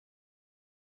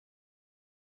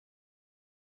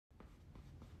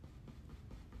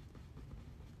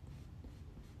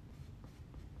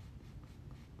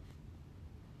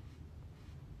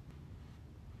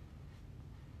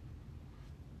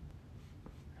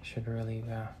 I should really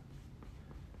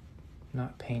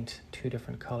not paint two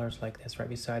different colors like this right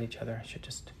beside each other. I should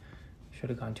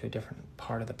have gone to a different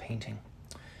part of the painting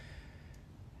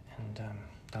and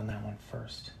done that one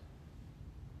first.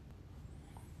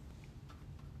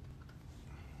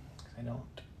 I don't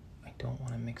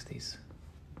want to mix these.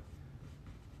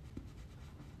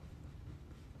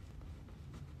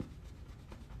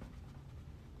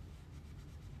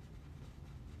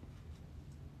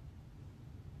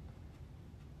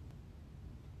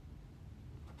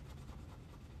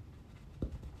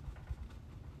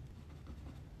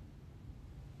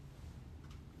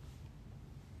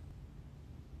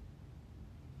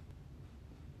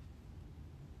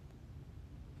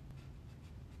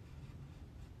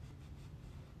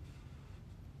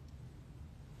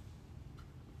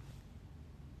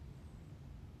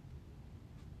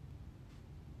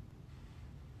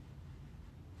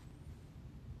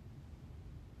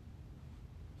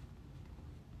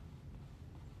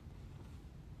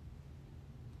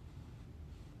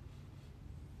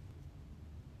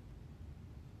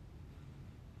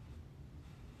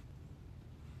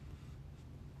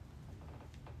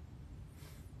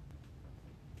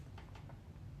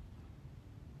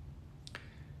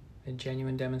 A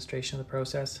genuine demonstration of the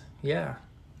process. Yeah.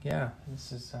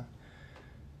 This is.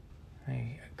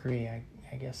 I agree. I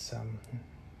guess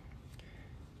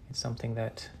it's something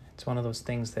that it's one of those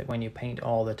things that when you paint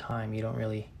all the time, you don't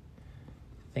really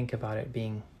think about it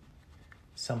being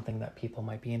something that people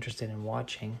might be interested in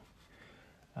watching.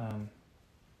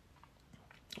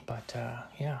 But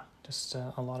just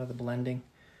a lot of the blending.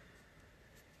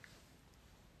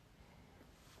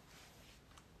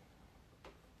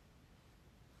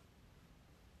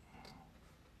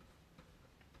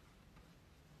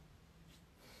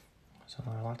 So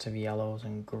there are lots of yellows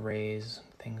and grays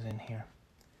and things in here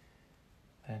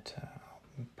that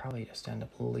I'll probably just end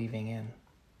up leaving in.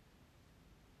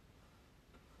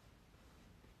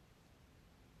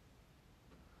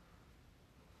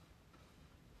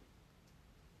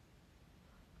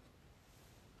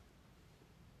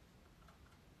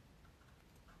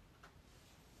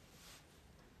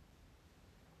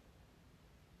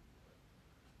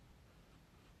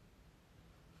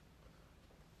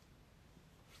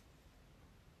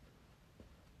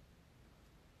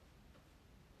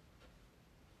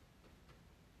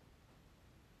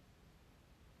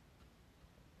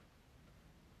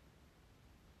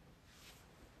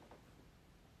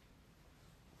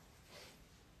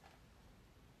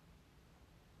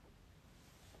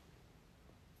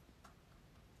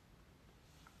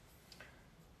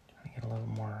 Get a little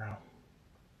more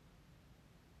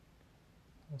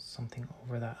something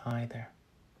over that eye there.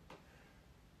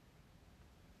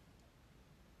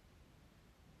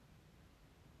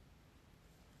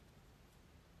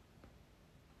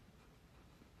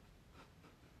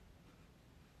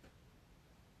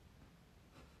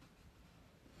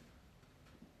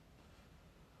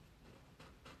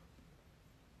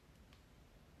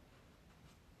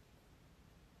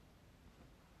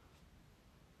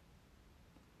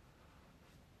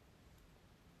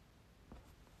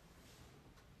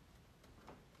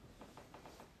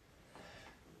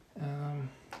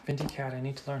 Cat, I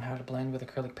need to learn how to blend with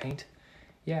acrylic paint.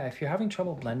 Yeah, if you're having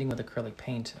trouble blending with acrylic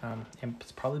paint,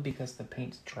 it's probably because the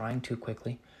paint's drying too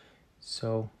quickly.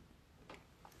 So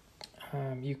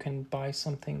you can buy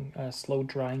something, a slow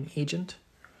drying agent,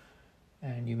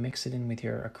 and you mix it in with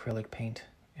your acrylic paint,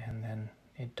 and then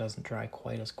it doesn't dry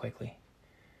quite as quickly.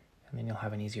 And then you'll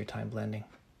have an easier time blending.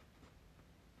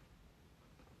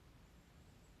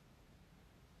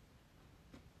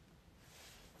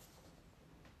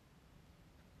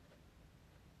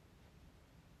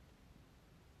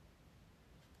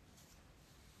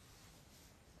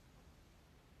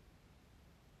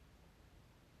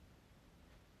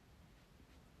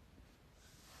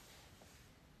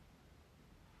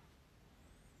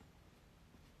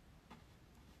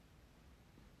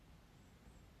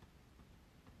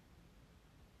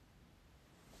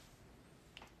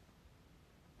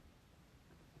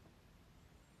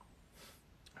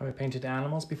 Have I painted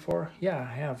animals before? Yeah,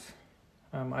 I have.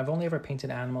 I've only ever painted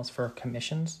animals for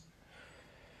commissions.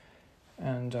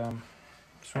 And so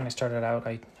when I started out,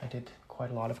 I did quite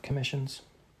a lot of commissions.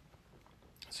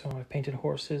 So I painted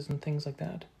horses and things like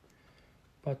that.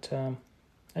 But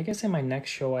I guess in my next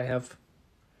show I have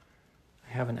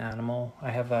an animal.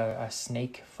 I have a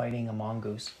snake fighting a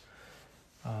mongoose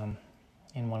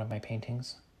in one of my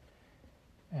paintings.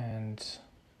 And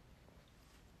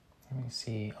let me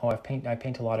see. Oh, I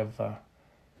paint a lot of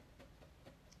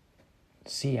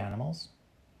sea animals.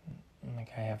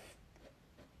 Like I have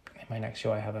in my next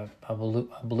show, I have a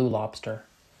blue lobster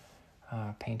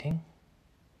painting.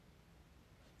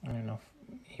 I don't know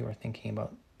if you were thinking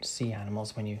about sea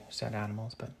animals when you said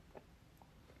animals, but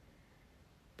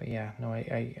yeah, no,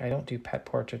 I don't do pet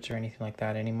portraits or anything like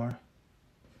that anymore.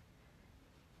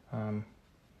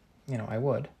 I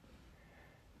would.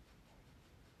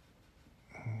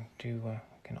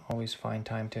 Can always find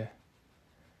time to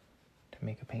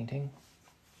make a painting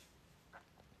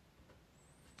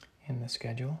in the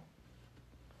schedule.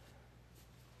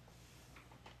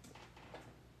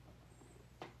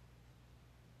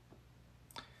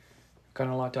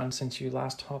 Gotten a lot done since you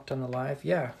last hopped on the live.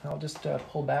 Yeah, I'll just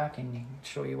pull back and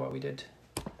show you what we did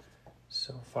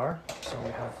so far. So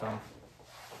we have,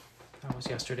 that was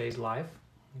yesterday's live.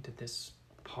 We did this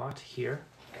pot here.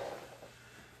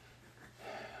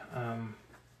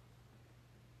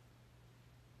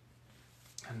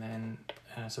 And then,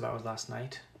 so that was last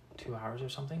night, 2 hours or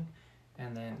something.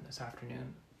 And then this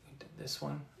afternoon, we did this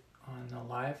one on the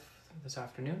live this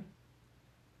afternoon.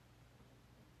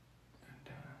 And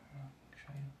I'll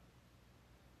show you.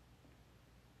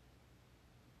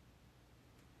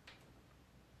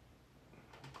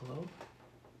 Globe.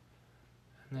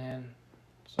 And then,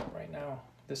 so right now,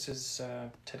 this is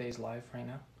today's live right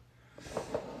now.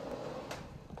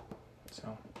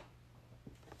 So,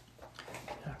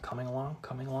 yeah, coming along.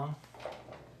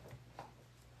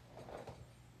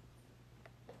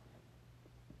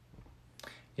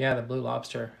 Yeah, the blue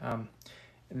lobster.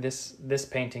 This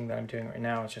painting that I'm doing right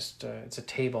now is just it's a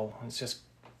table. It's just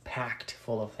packed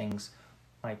full of things,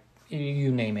 like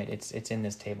you name it. It's in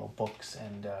this table. Books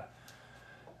and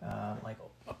like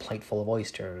a plate full of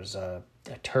oysters, a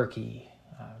turkey,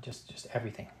 just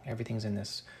everything. Everything's in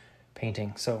this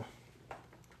painting. So,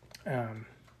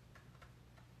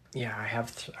 yeah, I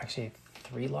have actually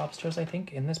 3 lobsters, I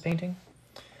think, in this painting.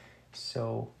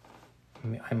 So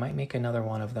I might make another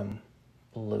one of them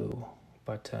blue,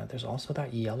 but there's also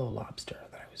that yellow lobster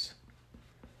that I was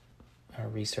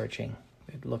researching.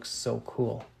 It looks so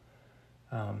cool.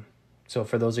 So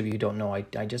for those of you who don't know,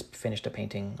 I just finished a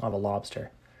painting of a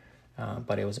lobster,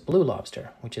 but it was a blue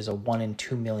lobster, which is a 1 in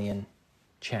 2 million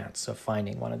chance of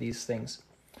finding one of these things.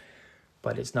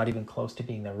 But it's not even close to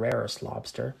being the rarest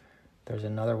lobster. There's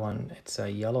another one, it's a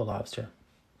yellow lobster,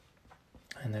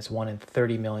 and there's 1 in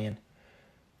 30 million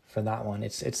for that one.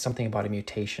 It's something about a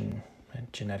mutation, a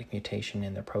genetic mutation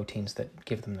in their proteins that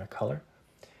give them their color.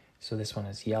 So this one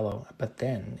is yellow, but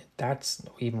then that's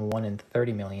even 1 in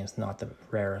 30 million is not the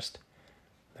rarest.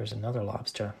 There's another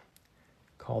lobster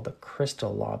called the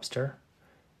crystal lobster,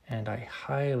 and I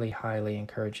highly, highly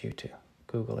encourage you to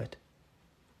Google it.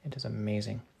 It is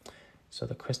amazing. So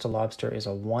the crystal lobster is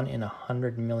a 1 in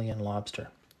 100 million lobster,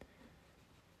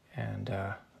 and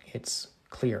it's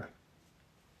clear.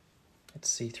 It's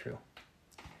see-through,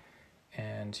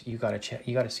 and you gotta check.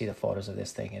 You gotta see the photos of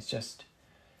this thing. It's just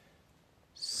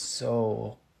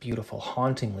so beautiful,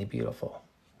 hauntingly beautiful,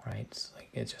 right?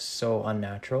 It's just so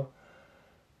unnatural.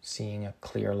 Seeing a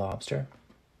clear lobster.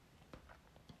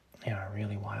 Yeah,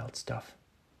 really wild stuff.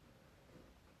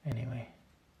 Anyway,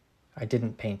 I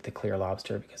didn't paint the clear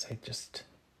lobster because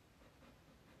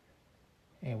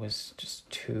it was just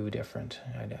too different.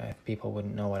 People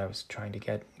wouldn't know what I was trying to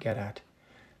get at.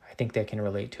 I think they can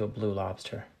relate to a blue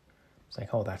lobster. It's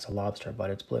like, oh, that's a lobster,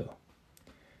 but it's blue.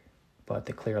 But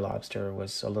the clear lobster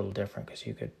was a little different because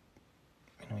you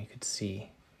could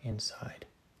see inside.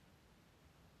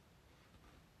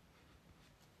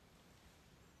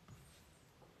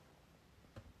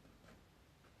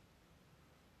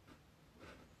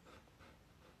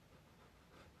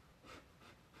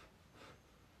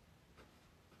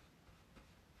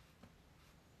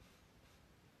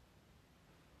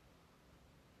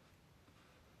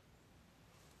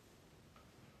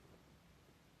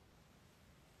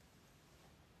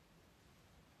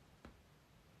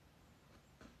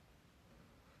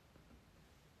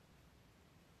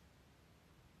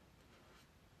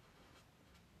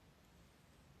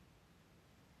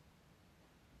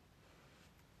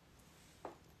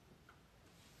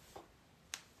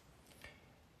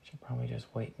 Should probably just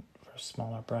wait for a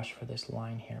smaller brush for this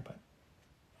line here, but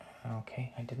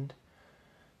okay, I didn't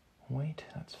wait.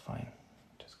 That's fine.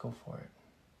 Just go for it.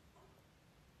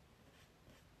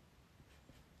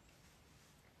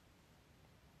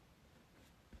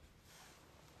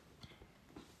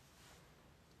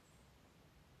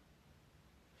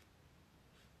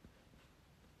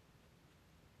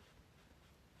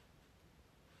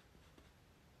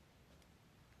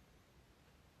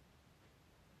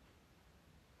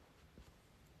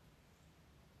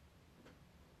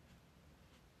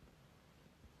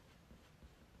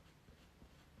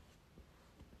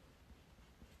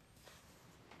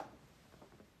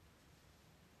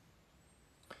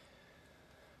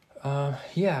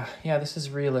 Yeah, this is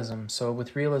realism. So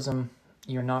with realism,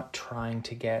 you're not trying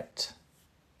to get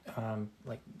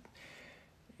like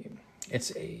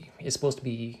it's supposed to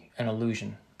be an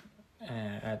illusion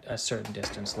at a certain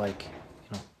distance, like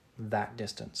that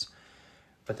distance.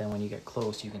 But then when you get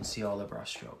close, you can see all the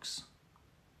brush strokes.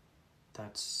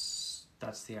 That's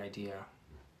the idea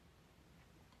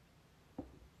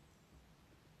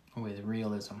with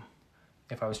realism.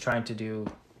 If I was trying to do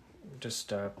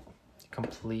just a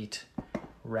complete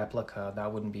replica,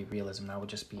 that wouldn't be realism. That would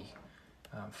just be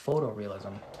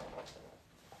photorealism,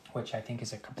 which I think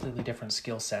is a completely different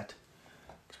skill set.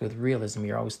 With realism,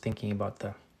 you're always thinking about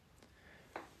the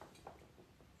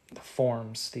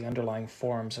forms, the underlying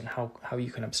forms, and how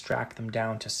you can abstract them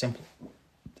down to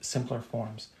simpler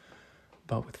forms.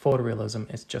 But with photorealism,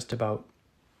 it's just about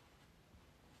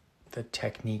the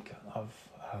technique of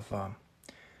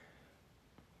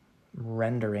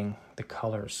rendering the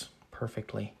colors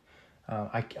perfectly.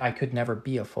 I could never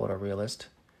be a photorealist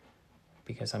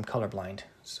because I'm colorblind,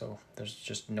 so there's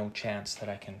just no chance that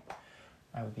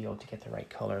I would be able to get the right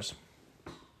colors.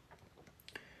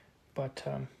 But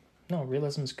no,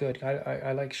 realism's good.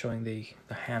 I like showing the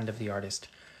hand of the artist.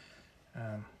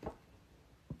 I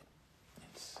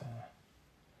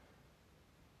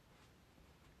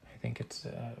think it's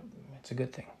a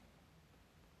good thing.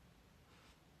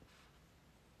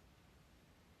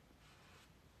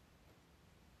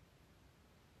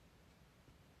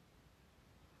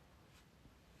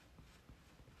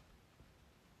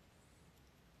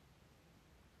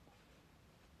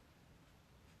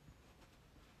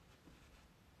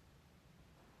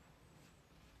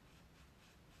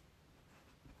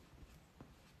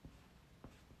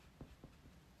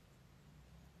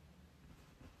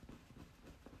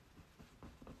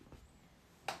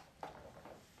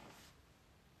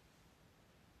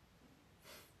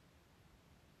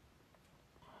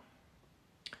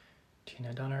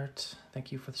 Tina Dunnert,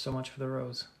 thank you so much for the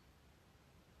rose.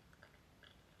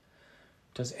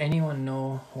 Does anyone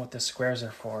know what the squares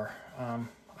are for?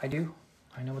 I do.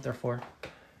 I know what they're for.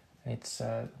 It's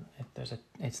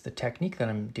the technique that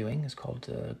I'm doing is called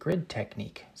grid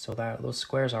technique. So those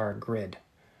squares are a grid.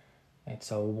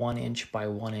 It's a 1 inch by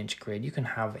 1 inch grid. You can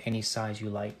have any size you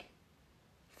like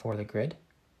for the grid,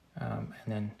 and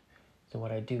then so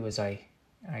what I do is I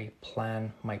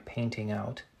plan my painting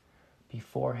out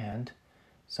beforehand.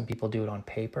 Some people do it on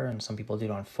paper and some people do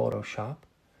it on Photoshop.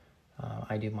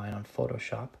 I do mine on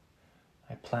Photoshop.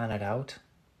 I plan it out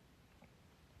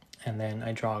and then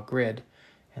I draw a grid,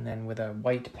 and then with a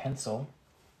white pencil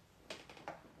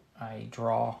I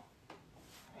draw.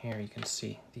 Here you can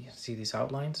see these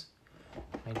outlines.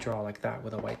 I draw like that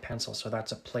with a white pencil. So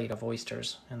that's a plate of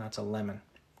oysters and that's a lemon.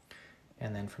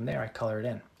 And then from there I color it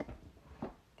in.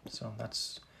 So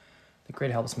the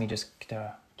grid helps me just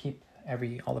keep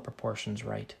all the proportions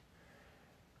right.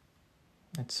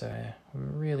 It's a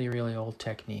really, really old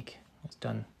technique. It's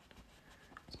been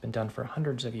done for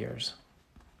hundreds of years.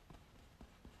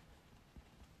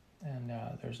 And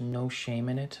there's no shame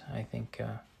in it. I think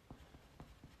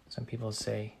some people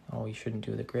say, oh, you shouldn't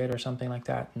do the grid or something like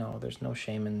that. No, there's no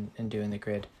shame in doing the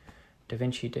grid. Da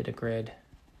Vinci did a grid.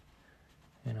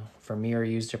 Vermeer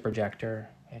used a projector.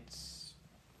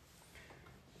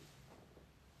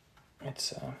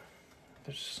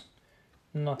 There's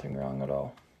nothing wrong at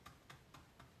all.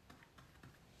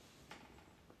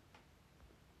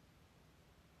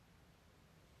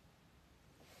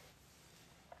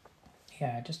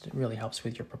 Yeah, it really helps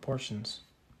with your proportions.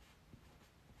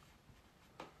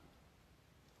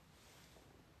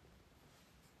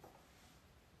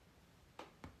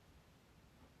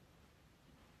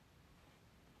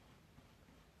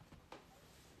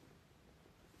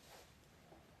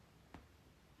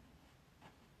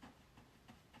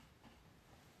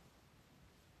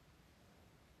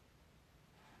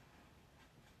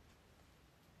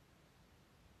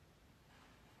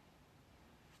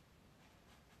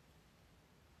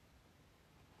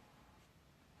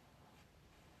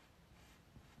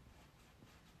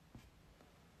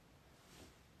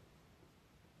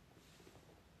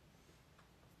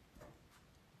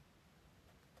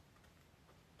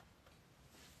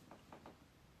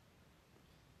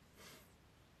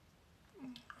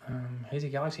 Hazy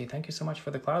Galaxy, thank you so much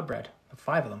for the cloud bread.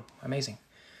 5 of them, amazing.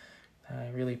 I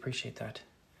really appreciate that.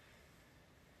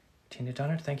 Tina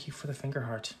Dunner, thank you for the finger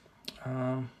heart.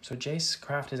 So Jace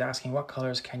Craft is asking, what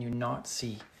colors can you not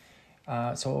see?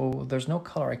 So there's no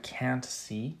color I can't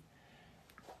see.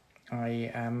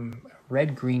 I am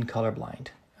red-green colorblind.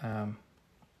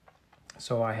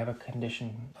 So I have a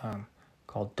condition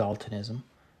called daltonism.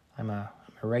 I'm a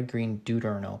red-green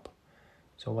deuteranope.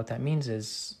 So what that means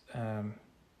is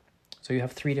So you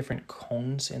have three different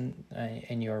cones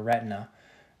in your retina.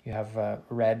 You have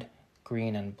red,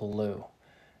 green, and blue.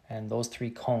 And those three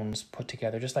cones put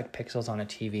together, just like pixels on a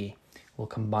TV, will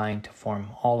combine to form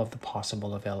all of the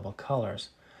possible available colors.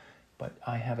 But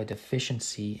I have a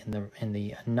deficiency in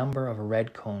the number of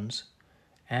red cones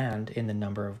and in the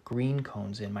number of green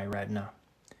cones in my retina.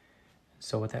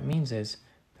 So what that means is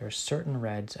there are certain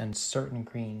reds and certain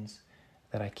greens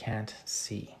that I can't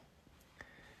see.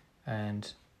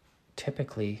 And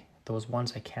typically, those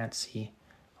ones I can't see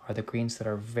are the greens that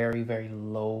are very, very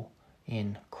low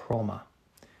in chroma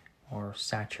or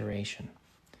saturation.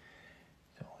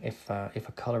 So if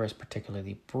a color is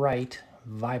particularly bright,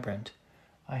 vibrant,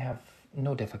 I have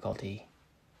no difficulty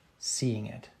seeing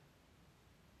it.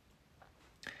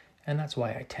 And that's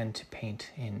why I tend to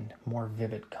paint in more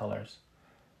vivid colors,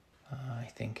 I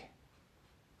think.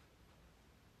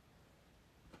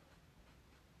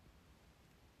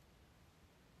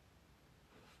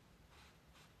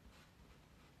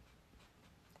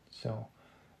 So,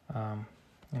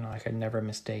 like I'd never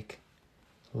mistake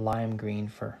lime green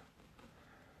for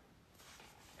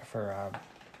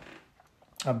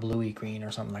a bluey green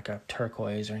or something like a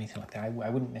turquoise or anything like that. I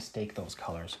wouldn't mistake those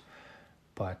colors.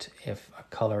 But if a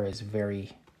color is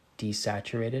very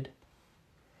desaturated,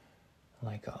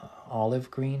 like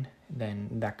olive green, then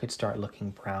that could start looking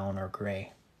brown or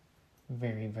gray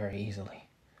very, very easily.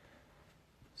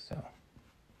 So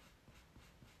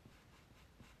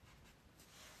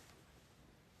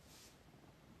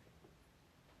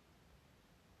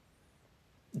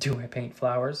do I paint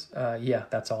flowers? Yeah,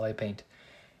 that's all I paint.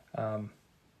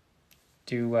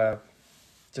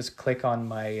 Just click on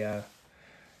my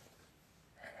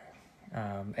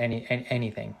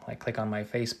anything, like click on my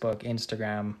Facebook,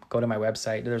 Instagram, go to my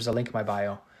website. There's a link in my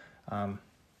bio.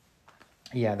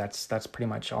 Yeah, that's pretty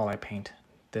much all I paint.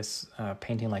 This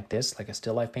painting like this, like a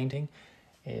still life painting,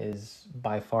 is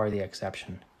by far the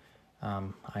exception.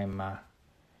 I've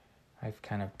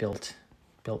kind of built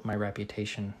my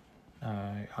reputation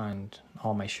on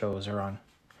all my shows are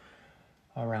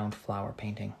around flower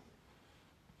painting.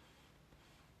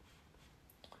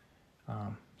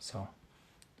 So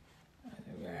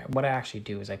what I actually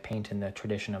do is I paint in the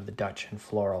tradition of the Dutch and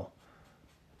Flemish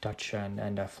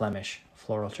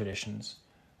floral traditions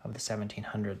of the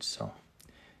 1700s. So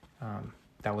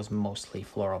that was mostly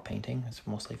floral painting. It's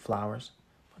mostly flowers.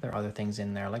 But there are other things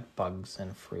in there like bugs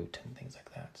and fruit and things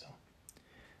like that. So,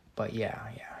 but yeah,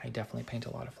 I definitely paint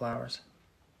a lot of flowers.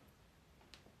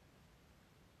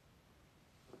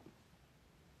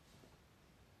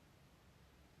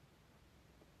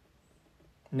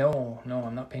 No,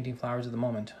 I'm not painting flowers at the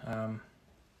moment.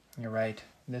 You're right.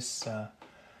 There are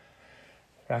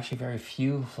actually very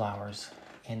few flowers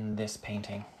in this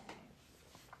painting,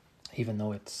 even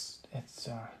though it's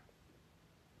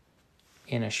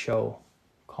in a show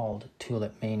called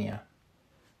Tulip Mania.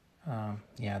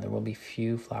 There will be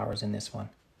few flowers in this one.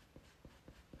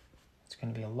 It's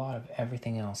going to be a lot of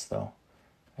everything else, though.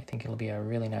 I think it'll be a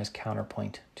really nice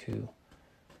counterpoint to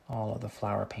all of the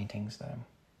flower paintings that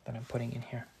I'm putting in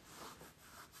here.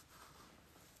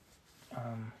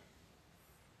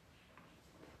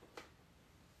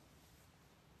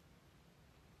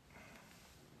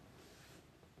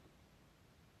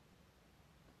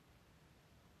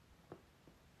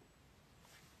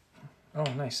 Oh,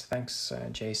 nice. Thanks,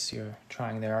 Jace. You're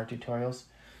trying their art tutorials.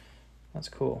 That's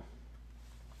cool.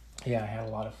 Yeah, I had a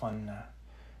lot of fun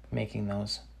making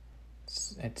those.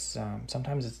 It's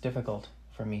sometimes it's difficult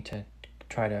for me to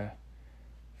try to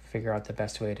figure out the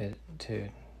best way to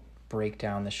break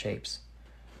down the shapes,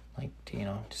 like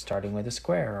starting with a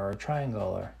square or a triangle,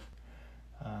 or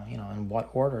in what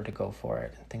order to go for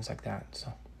it and things like that.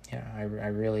 So yeah, I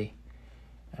really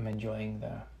am enjoying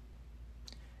the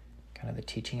kind of the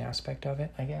teaching aspect of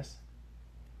it, I guess.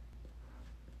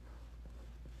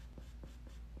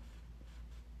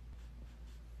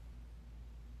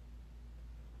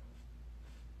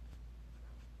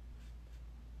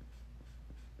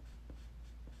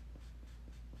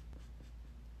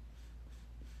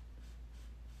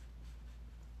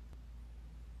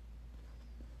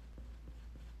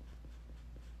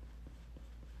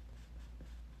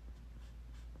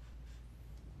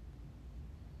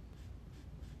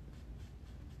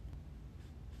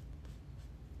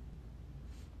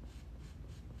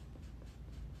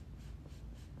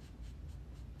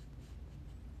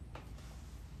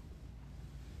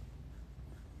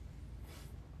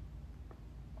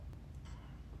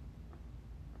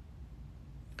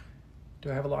 Do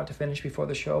I have a lot to finish before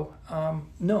the show?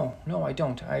 No, I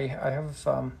don't. I have.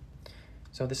 So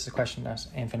this is a question that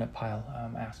Infinite Pile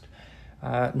asked.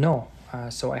 No.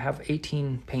 So I have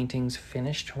 18 paintings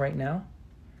finished right now,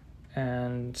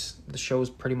 and the show's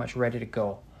pretty much ready to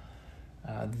go.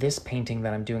 This painting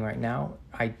that I'm doing right now,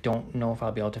 I don't know if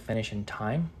I'll be able to finish in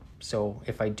time. So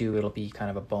if I do, it'll be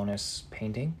kind of a bonus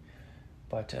painting.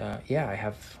 But yeah, I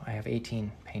have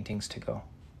 18 paintings to go.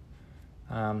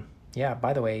 Yeah,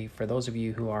 by the way, for those of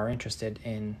you who are interested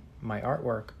in my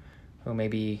artwork, who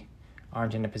maybe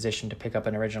aren't in a position to pick up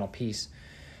an original piece,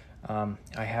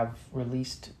 I have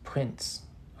released prints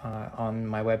on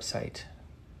my website,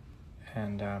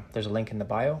 and there's a link in the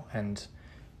bio, and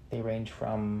they range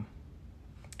from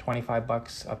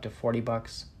 $25 up to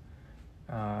 $40.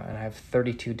 And I have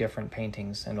 32 different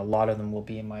paintings, and a lot of them will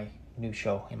be in my new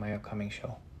show, in my upcoming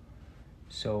show.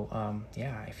 So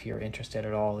yeah, if you're interested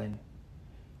at all in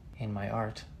my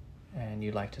art and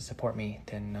you'd like to support me,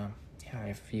 then yeah,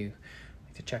 if you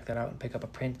like to check that out and pick up a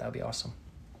print, that would be awesome.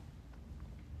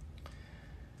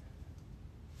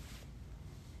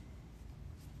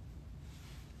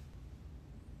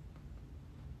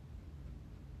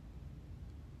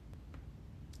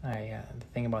 The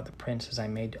thing about the prints is I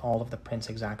made all of the prints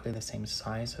exactly the same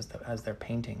size as their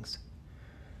paintings.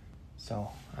 So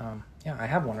yeah, I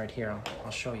have one right here.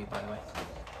 I'll show you, by the way.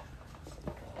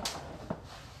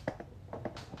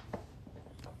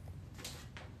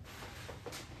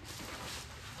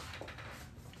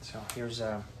 So here's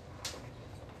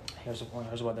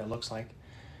what that looks like.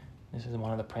 This is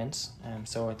one of the prints, and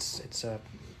so it's a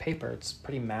paper. It's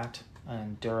pretty matte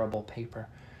and durable paper.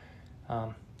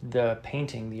 The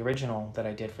painting, the original that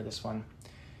I did for this one,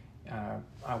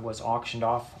 I was auctioned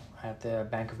off at the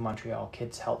Bank of Montreal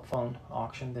Kids Help Phone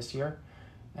auction this year,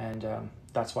 and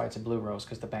that's why it's a blue rose,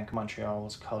 because the Bank of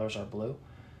Montreal's colors are blue.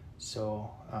 So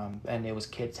and it was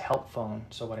Kids Help Phone.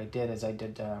 So what I did is I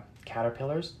did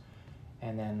caterpillars,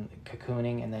 and then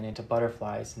cocooning, and then into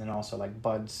butterflies, and then also like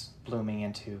buds blooming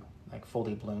into like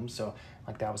fully bloomed. So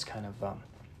like that was kind of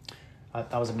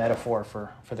that was a metaphor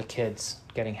for the kids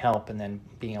getting help and then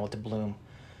being able to bloom.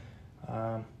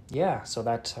 Yeah, so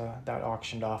that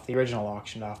auctioned off, the original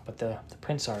auctioned off, but the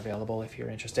prints are available if you're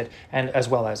interested, and as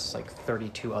well as like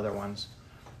 32 other ones.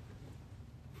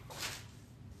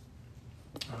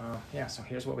 Yeah, so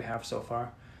here's what we have so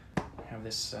far. We have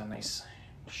this nice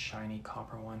shiny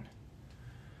copper one.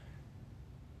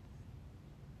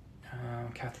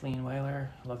 Kathleen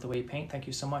Whaler, love the way you paint. Thank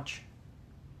you so much.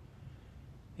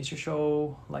 Is your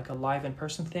show like a live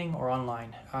in-person thing or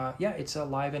online? Yeah, it's a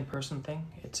live in-person thing.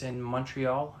 It's in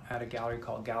Montreal at a gallery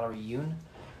called Gallery Une,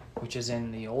 which is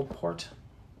in the Old Port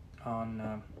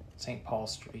on St. Paul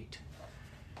Street.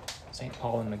 St.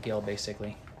 Paul and McGill,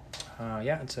 basically.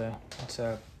 Yeah, it's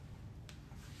a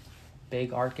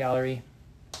big art gallery,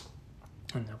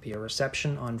 and there'll be a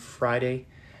reception on Friday,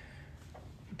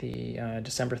 the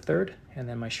December 3rd, and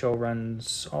then my show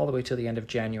runs all the way till the end of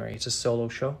January. It's a solo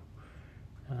show,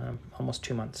 almost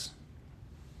 2 months.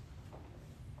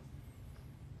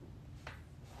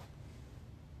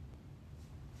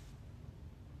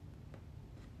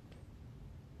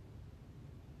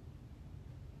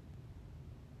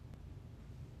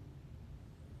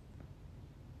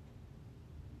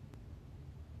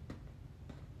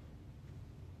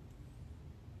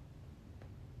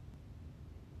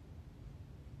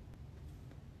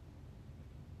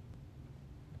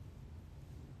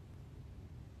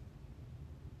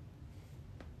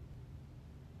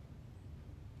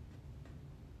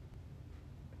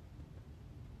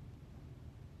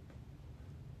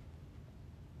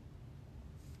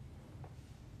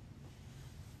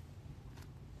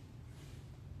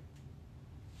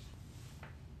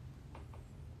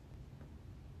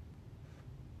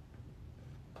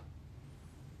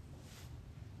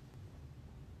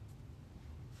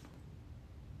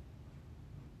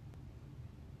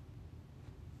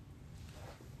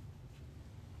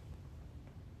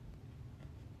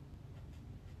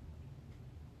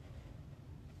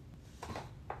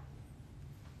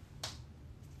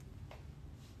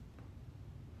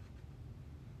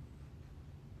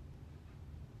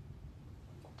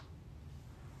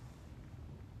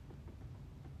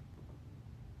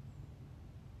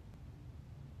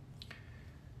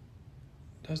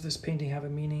 Does this painting have a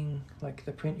meaning like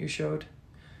the print you showed?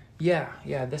 Yeah.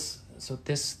 This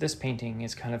painting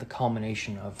is kind of the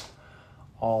culmination of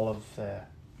all of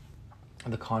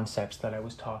the concepts that I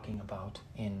was talking about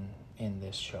in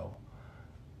this show.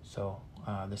 So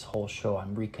this whole show,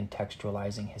 I'm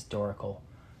recontextualizing historical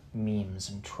memes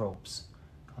and tropes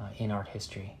in art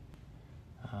history,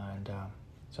 and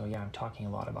so yeah, I'm talking a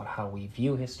lot about how we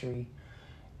view history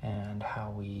and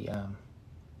how we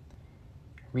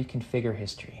reconfigure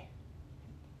history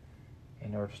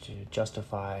in order to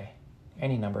justify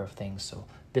any number of things. So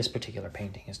this particular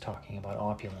painting is talking about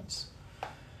opulence.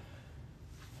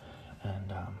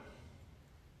 And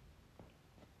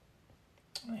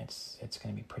it's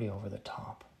going to be pretty over the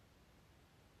top.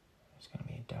 There's going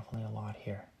to be definitely a lot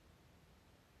here.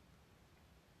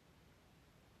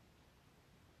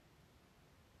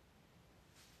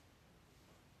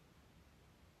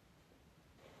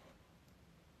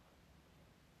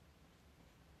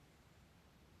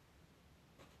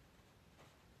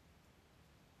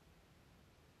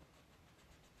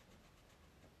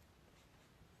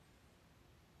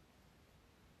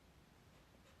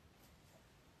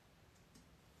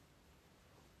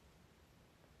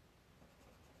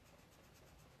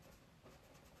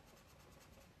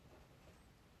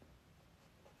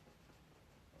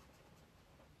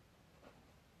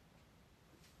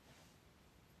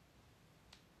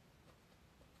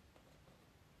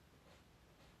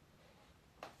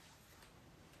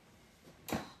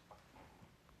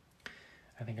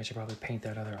 I think I should probably paint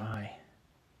that other eye.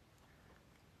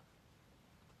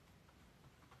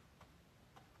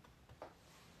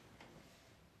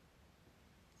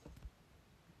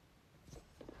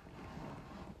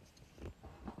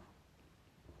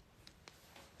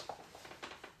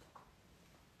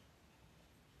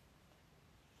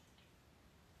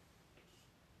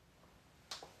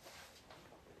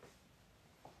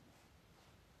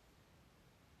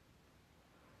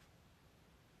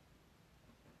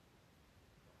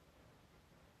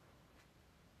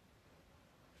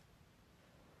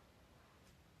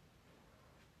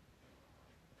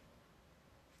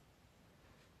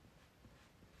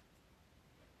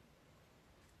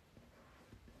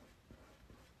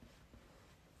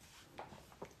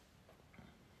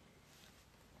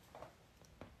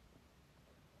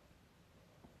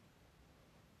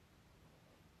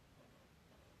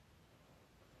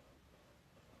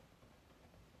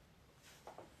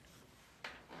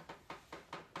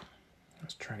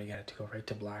 Let's try to get it to go right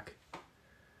to black.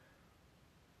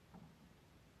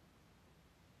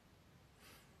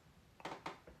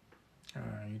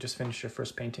 You just finished your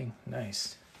first painting?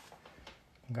 Nice.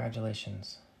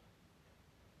 Congratulations.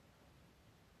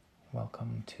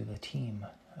 Welcome to the team.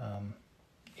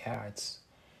 Yeah, it's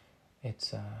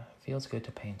feels good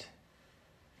to paint.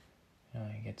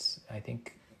 I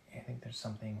think there's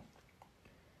something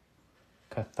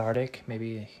cathartic,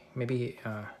 maybe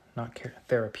not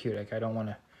therapeutic. I don't want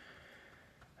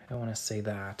to say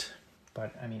that,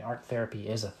 but I mean, art therapy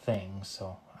is a thing,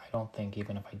 so I don't think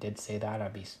even if I did say that,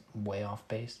 I'd be way off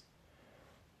base.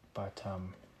 But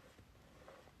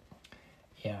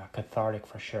yeah, cathartic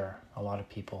for sure. A lot of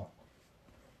people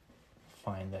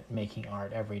find that making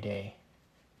art every day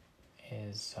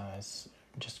is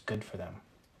just good for them,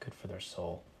 good for their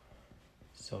soul,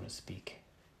 so to speak.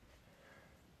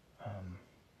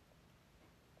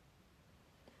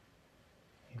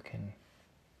 You can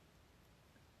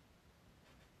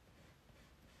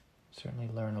certainly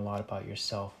learn a lot about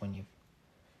yourself when you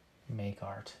make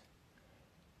art.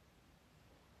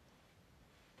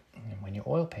 And when you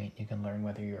oil paint, you can learn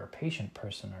whether you're a patient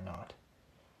person or not.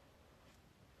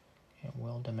 It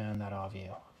will demand that of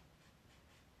you.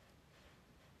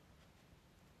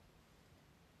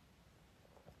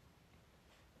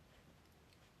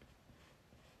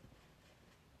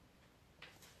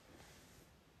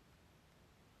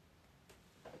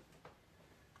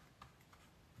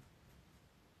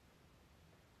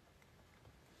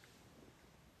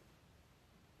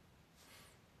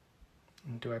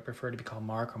 Do I prefer to be called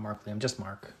Mark or Mark Liam? Just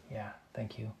Mark. Yeah,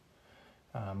 thank you.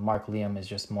 Mark Liam is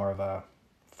just more of a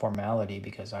formality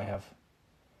because I have,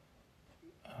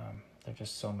 there are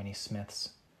just so many Smiths.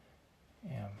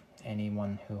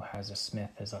 Anyone who has a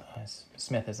Smith as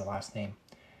a last name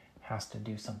has to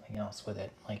do something else with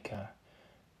it, like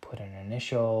put an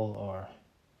initial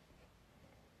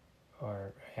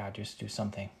or yeah, just do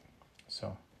something.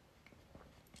 So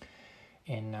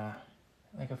in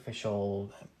like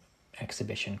official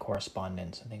exhibition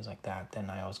correspondence and things like that, then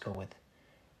I always go with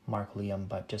Mark Liam,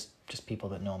 but just people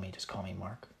that know me just call me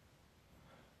Mark.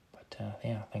 But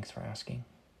yeah, thanks for asking.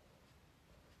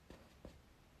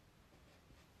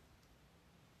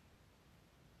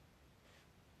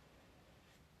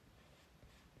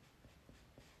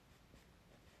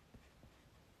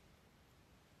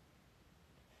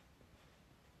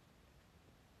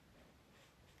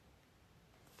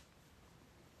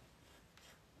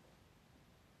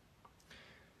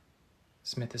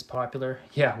 Smith is popular.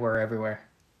 Yeah, we're everywhere.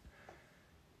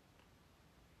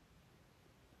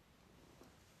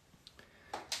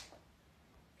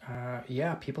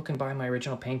 Yeah, people can buy my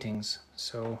original paintings.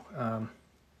 So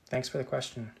thanks for the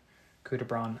question,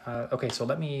 Kudabran. Okay, so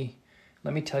let me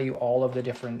let me tell you all of the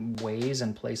different ways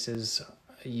and places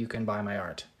you can buy my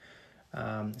art.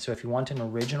 So if you want an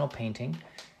original painting,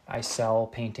 I sell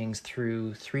paintings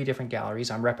through 3 different galleries.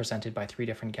 I'm represented by 3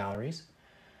 different galleries.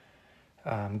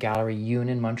 Gallery Yoon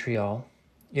in Montreal.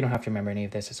 You don't have to remember any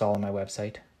of this. It's all on my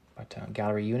website. But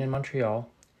Gallery Yoon in Montreal,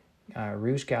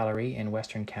 Rouge Gallery in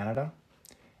Western Canada,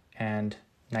 and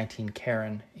 19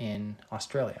 Karen in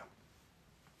Australia,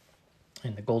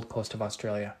 in the Gold Coast of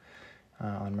Australia,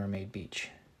 on Mermaid Beach.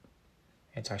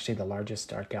 It's actually the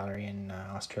largest art gallery in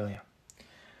Australia.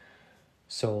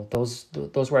 So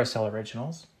those where I sell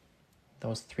originals,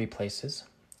 those 3 places.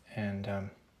 And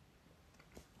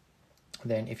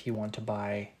then if you want to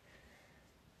buy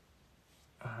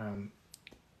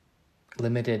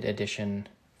limited edition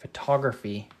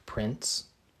photography prints,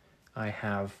 I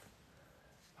have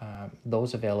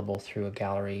those available through a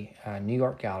gallery, a New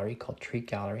York gallery called Treat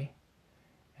Gallery.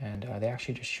 And they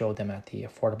actually just showed them at the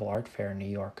Affordable Art Fair in New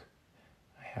York.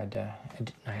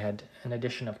 I had an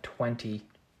edition of 20.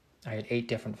 I had 8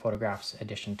 different photographs,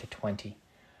 edition to 20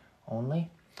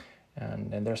 only.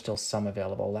 And there's still some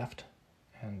available left.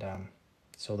 And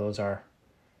so those are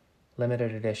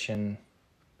limited edition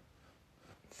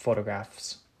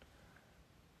photographs.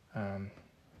 And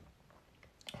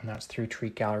that's through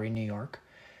Treat Gallery, New York.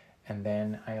 And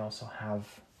then I also have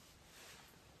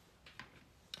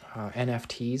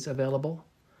NFTs available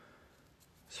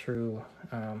through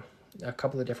a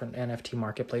couple of different NFT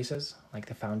marketplaces, like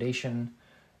the Foundation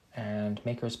and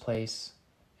Maker's Place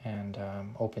and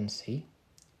OpenSea.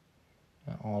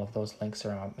 All of those links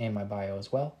are in my bio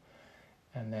as well.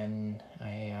 And then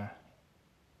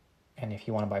and if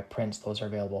you want to buy prints, those are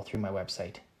available through my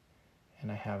website.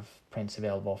 And I have prints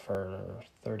available for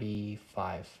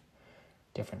 35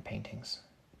 different paintings.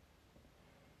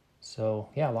 So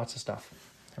yeah, lots of stuff.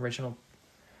 Original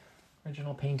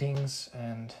paintings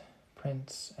and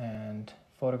prints and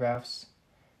photographs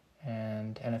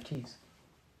and NFTs.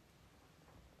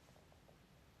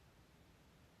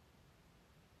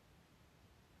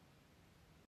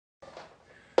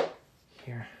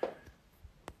 Here.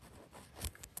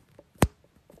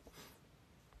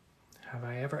 Have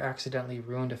I ever accidentally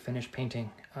ruined a finished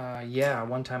painting? Yeah,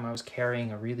 one time I was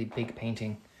carrying a really big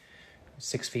painting,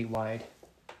 6 feet wide.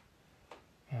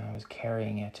 And I was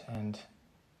carrying it, and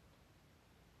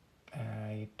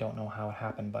I don't know how it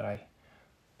happened, but I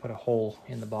put a hole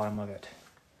in the bottom of it.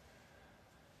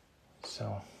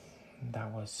 So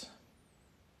that was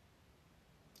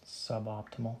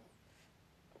suboptimal.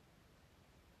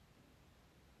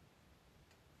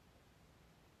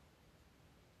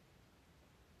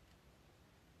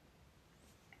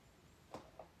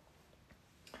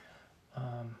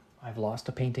 I've lost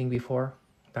a painting before.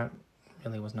 That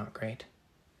really was not great.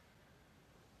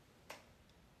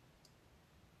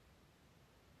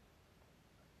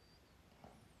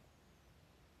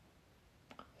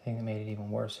 The thing that made it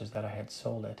even worse is that I had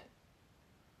sold it.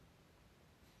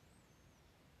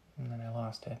 And then I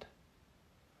lost it.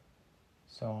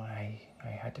 So I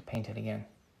had to paint it again.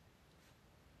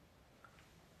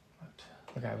 But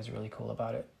the guy was really cool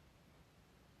about it.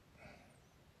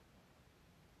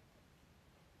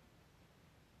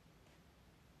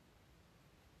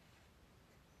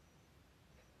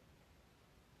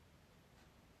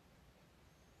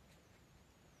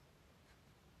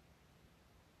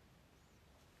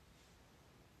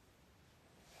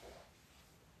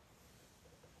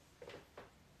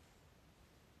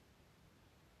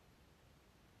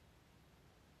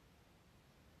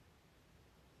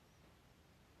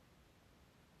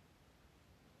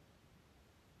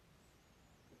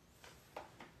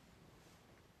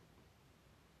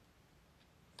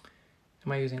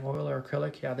 Am I using oil or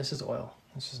acrylic? Yeah, this is oil.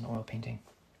 This is an oil painting.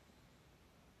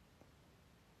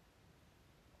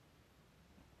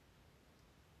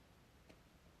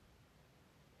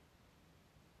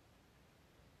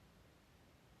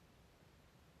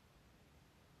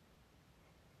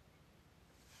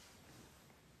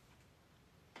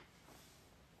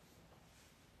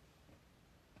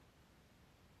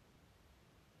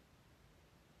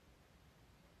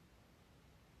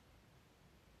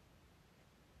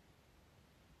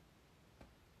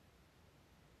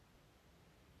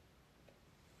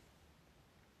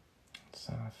 It's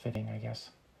fitting, I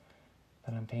guess,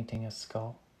 that I'm painting a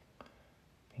skull,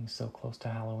 being so close to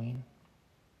Halloween.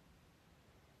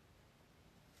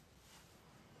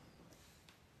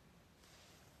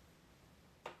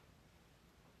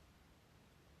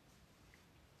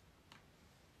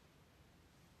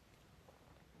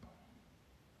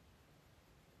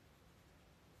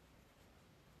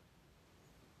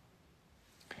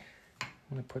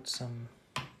 I'm going to put some,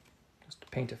 just to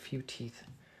paint a few teeth,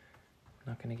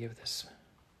 I'm not going to give this.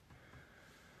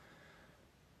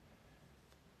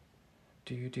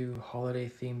 Do you do holiday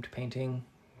themed painting?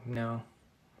 No,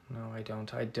 I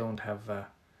don't. I don't have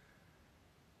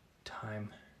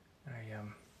time.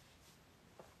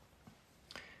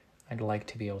 I'd like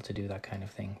to be able to do that kind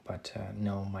of thing, but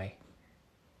no,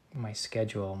 my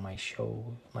schedule, my show,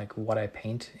 like what I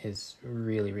paint is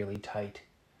really, really tight.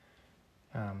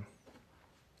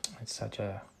 It's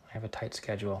I have a tight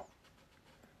schedule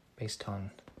based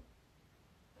on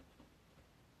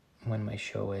when my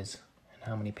show is and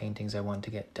how many paintings I want to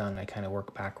get done. I kind of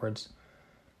work backwards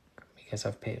because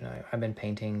I've been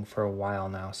painting for a while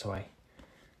now, so I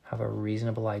have a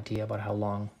reasonable idea about how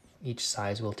long each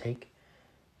size will take.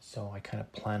 So I kind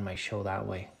of plan my show that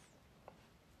way.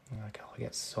 Like I'll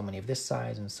get so many of this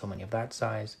size and so many of that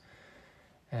size,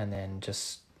 and then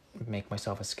just make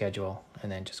myself a schedule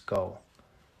and then just go.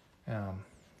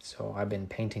 So I've been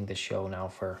painting this show now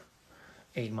for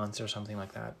 8 months or something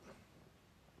like that.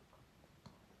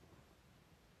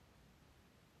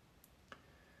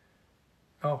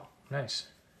 Oh, nice.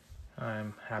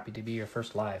 I'm happy to be your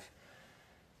first live.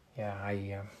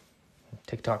 Yeah,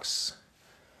 TikTok's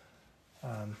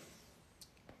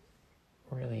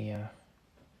really a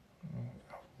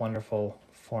wonderful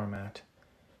format.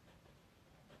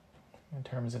 In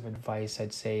terms of advice,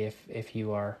 I'd say if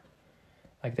you are,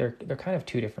 like they're kind of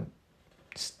two different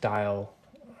style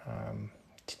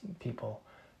people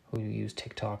who use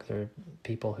TikTok. There are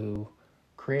people who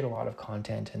create a lot of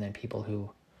content and then people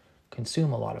who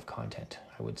consume a lot of content,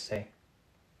 I would say.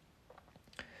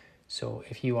 So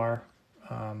if you are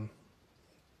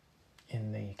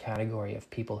in the category of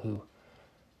people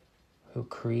who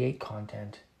create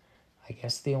content, I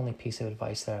guess the only piece of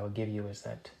advice that I would give you is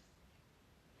that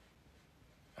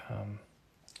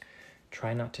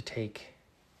try not to take,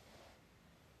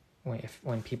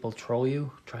 when people troll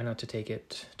you, try not to take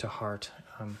it to heart.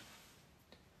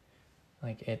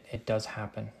 Like it does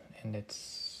happen, and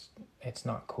it's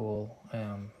not cool,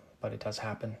 but it does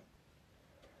happen.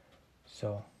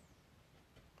 So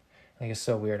I think it's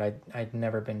so weird. I'd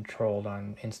never been trolled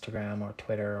on Instagram or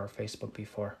Twitter or Facebook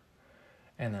before,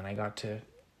 and then I got to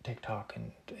TikTok,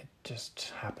 and it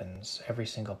just happens every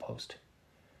single post.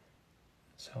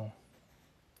 So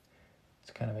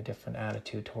it's kind of a different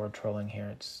attitude toward trolling here.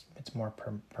 It's more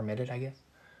permitted, I guess.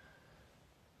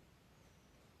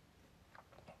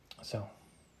 So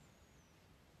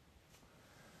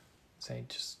say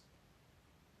just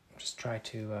try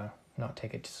to not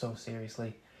take it so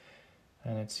seriously,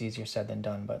 and it's easier said than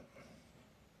done, but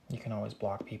you can always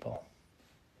block people.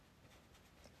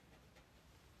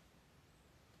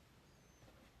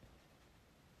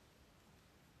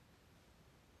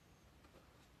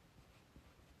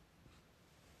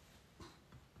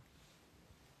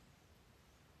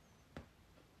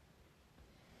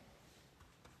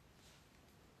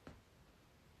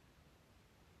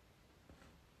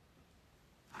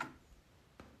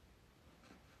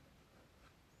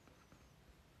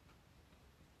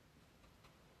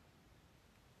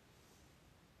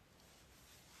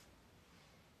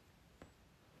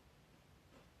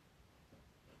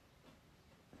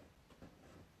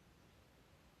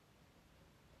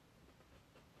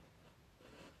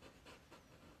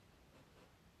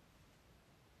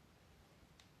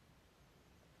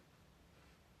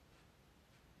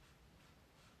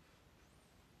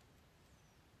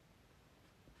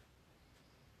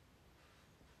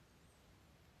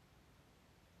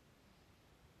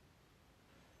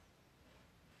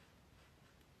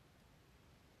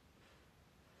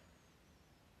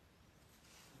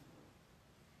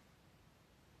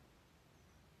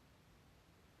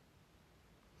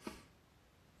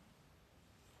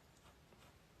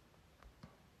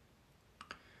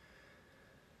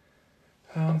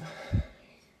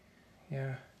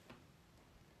 Yeah.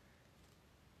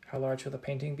 How large will the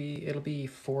painting be? It'll be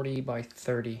 40 by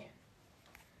 30.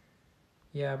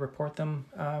 Yeah, report them.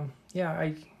 Yeah,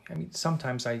 I mean,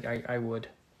 sometimes I would.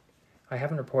 I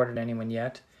haven't reported anyone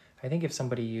yet. I think if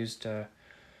somebody used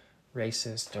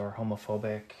racist or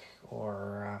homophobic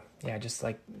or just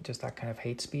that kind of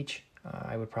hate speech,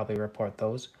 I would probably report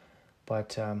those.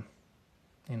 But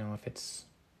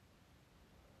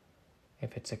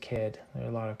if it's a kid, there are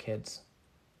a lot of kids,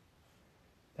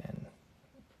 then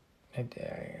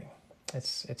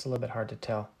it's a little bit hard to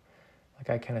tell. Like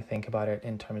I kind of think about it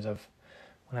in terms of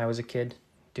when I was a kid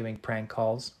doing prank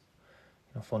calls,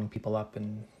 phoning people up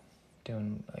and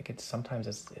doing sometimes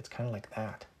it's kind of like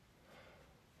that.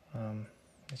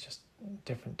 It's just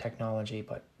different technology,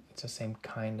 but it's the same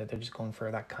kind of, they're just going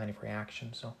for that kind of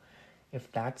reaction. So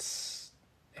if that's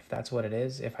what it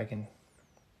is, if I can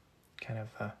kind of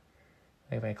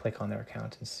If I click on their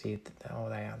account and see, oh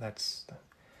yeah, that's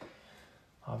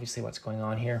obviously what's going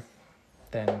on here,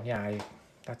 then yeah,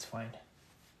 that's fine.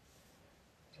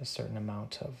 There's a certain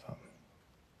amount of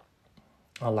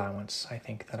allowance I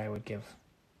think that I would give.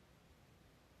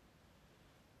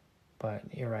 But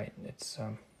you're right, it's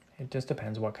it just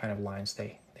depends what kind of lines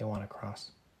they want to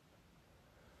cross.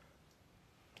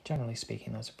 Generally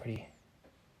speaking, that's a pretty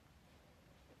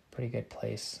good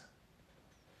place.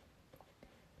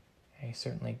 I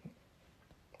certainly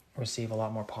receive a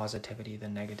lot more positivity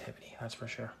than negativity, that's for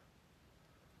sure.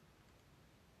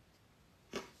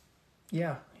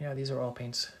 Yeah, these are all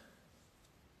paints.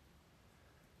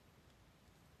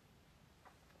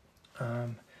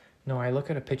 No, I look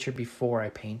at a picture before I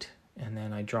paint, and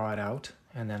then I draw it out,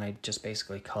 and then I just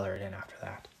basically color it in after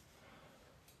that.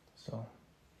 So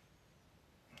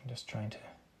I'm just trying to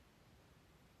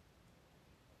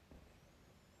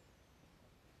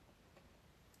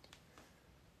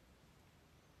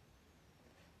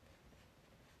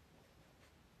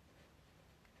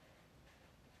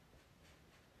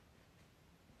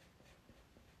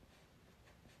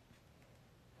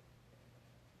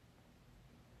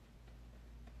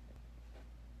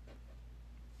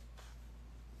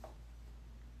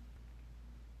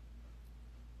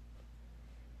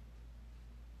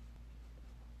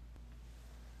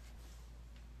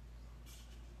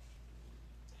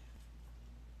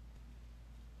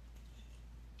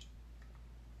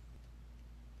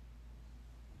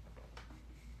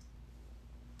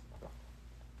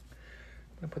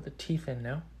put the teeth in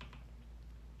now.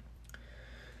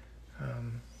 I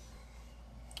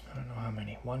don't know how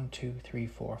many. 1, 2, 3,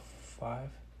 4, 5.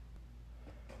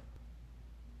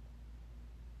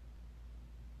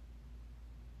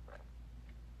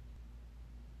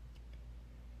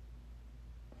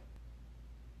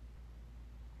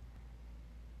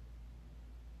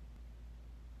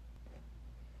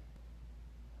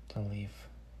 To leave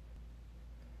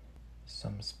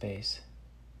some space.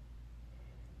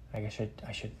 I guess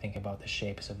I should think about the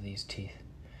shapes of these teeth.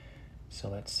 So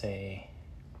let's say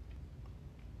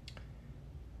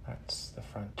that's the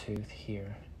front tooth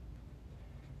here.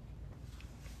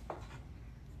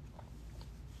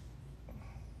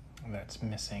 That's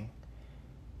missing.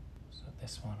 So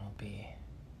this one will be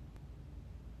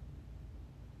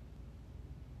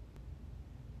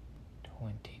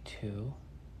 22.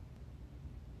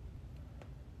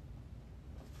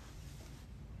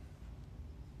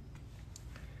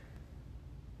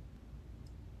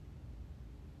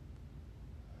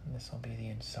 And this will be the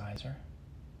incisor.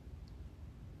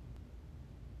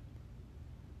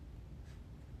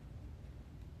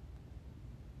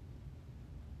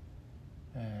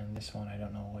 And this one, I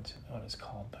don't know what it's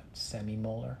called, but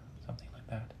semi-molar, something like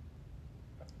that.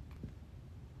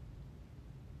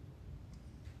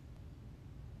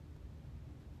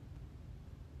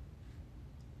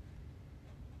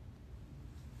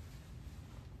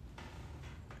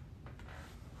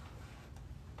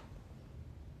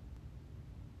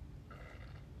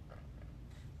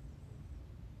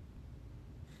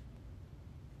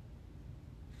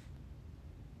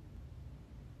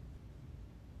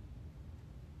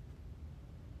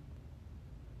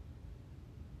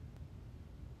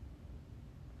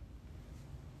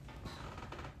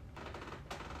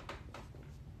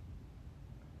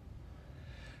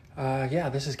 Yeah,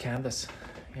 this is canvas.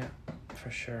 Yeah, for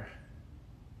sure.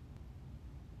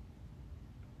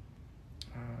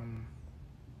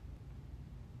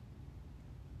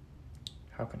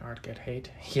 How can art get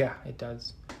hate? Yeah, it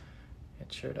does.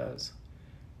 It sure does.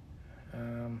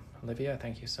 Olivia,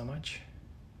 thank you so much.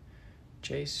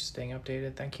 Jace, staying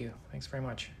updated. Thank you. Thanks very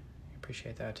much. I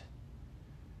appreciate that.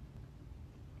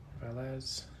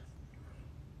 Velez.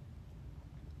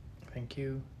 Thank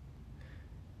you.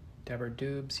 Deborah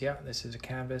Dubes. Yeah, this is a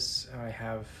canvas. I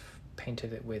have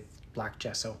painted it with black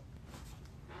gesso.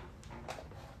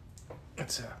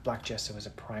 It's a black gesso as a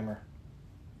primer.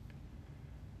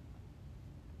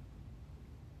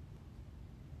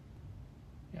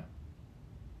 Yeah.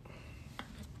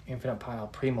 Infinite pile,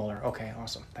 premolar. Okay,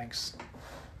 awesome. Thanks.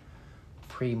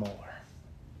 Premolar.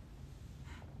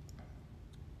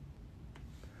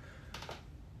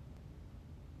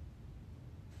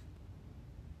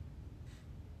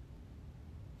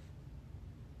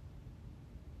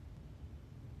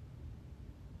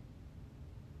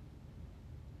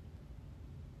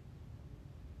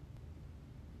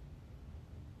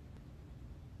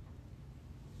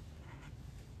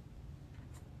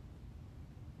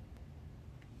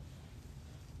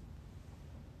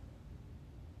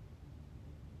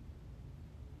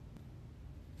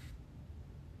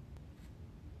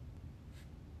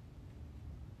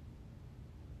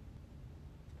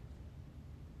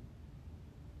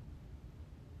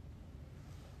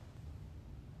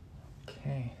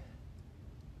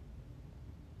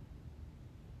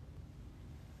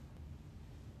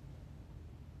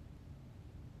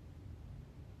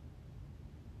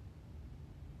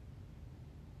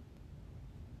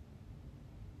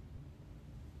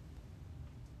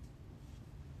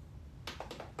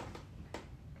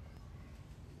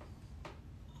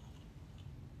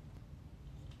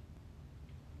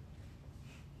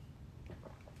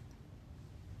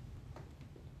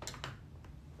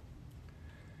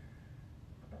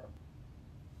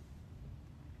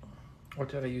 What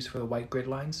did I use for the white grid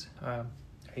lines? I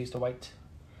used a white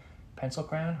pencil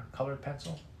crayon, or colored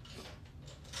pencil.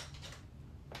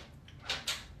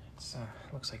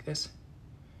 It looks like this.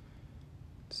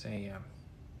 It's a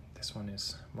this one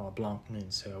is, well, blanc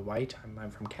means white.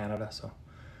 I'm from Canada, so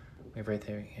we have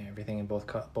everything in both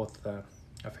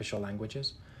official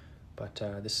languages. But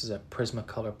this is a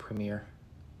Prismacolor Premier.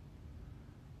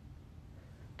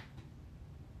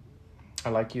 I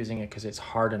like using it because it's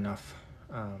hard enough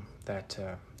that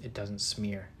it doesn't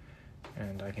smear,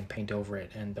 and I can paint over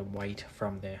it, and the white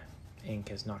from the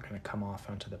ink is not going to come off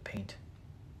onto the paint.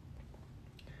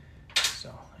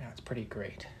 So yeah, it's pretty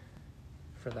great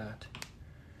for that.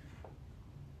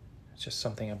 It's just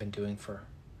something I've been doing for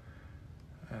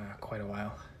quite a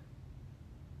while.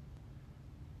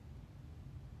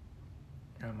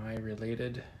 Am I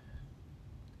related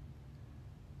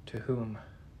to whom?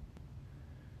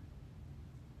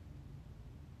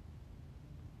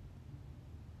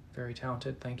 Very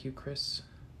talented. Thank you, Chris.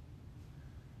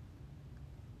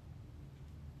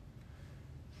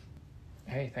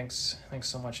 Hey, thanks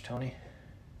so much, Tony.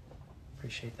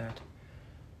 Appreciate that.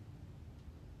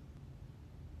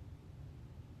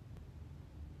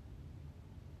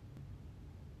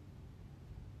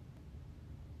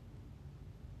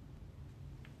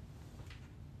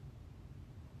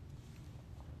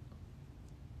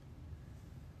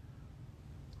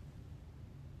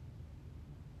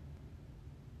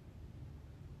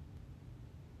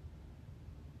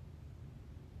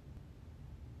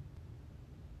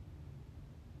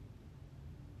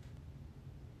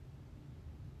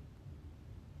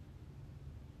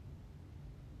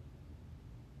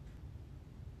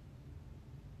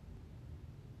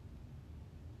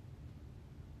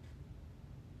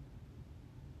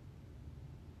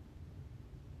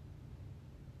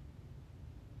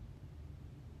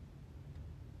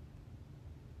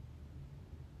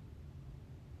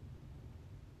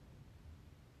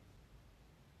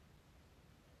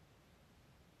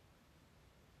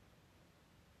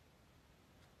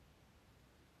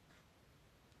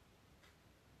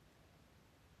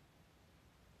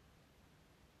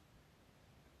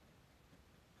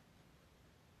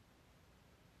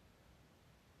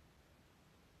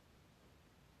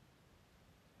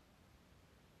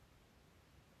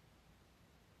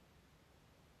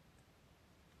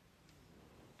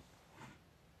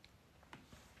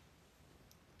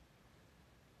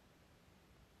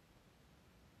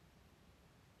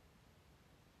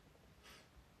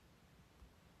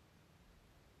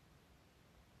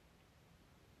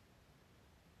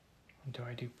 Do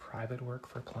I do private work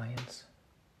for clients?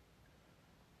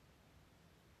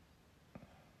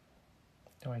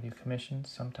 Do I do commissions?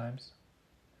 Sometimes.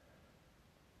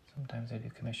 Sometimes I do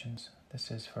commissions.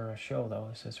 This is for a show, though.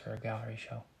 This is for a gallery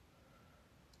show.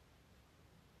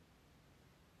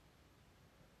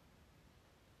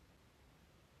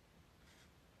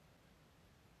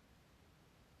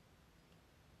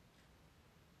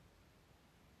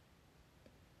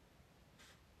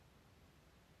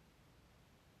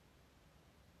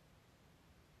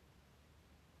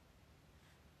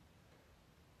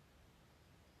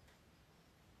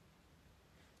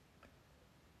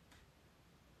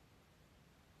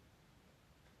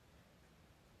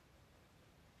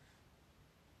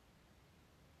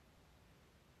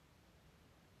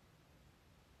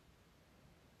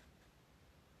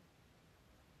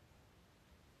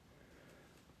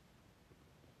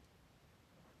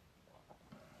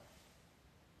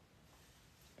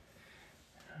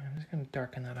 I'm just going to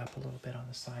darken that up a little bit on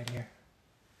the side here.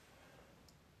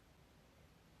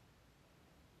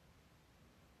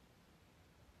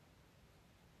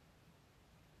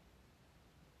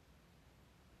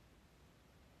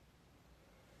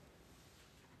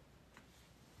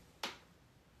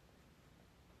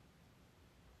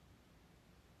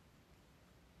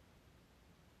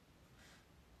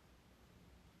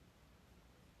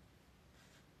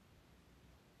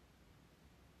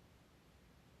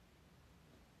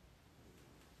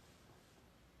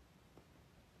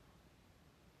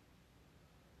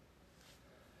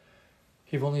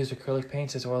 You've only used acrylic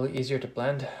paints. Is oil easier to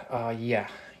blend? Yeah.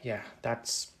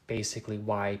 That's basically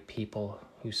why people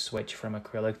who switch from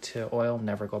acrylic to oil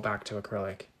never go back to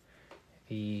acrylic.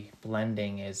 The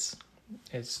blending is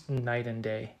night and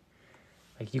day.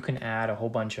 Like, you can add a whole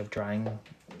bunch of drying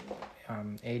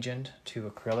agent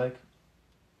to acrylic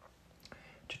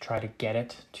to try to get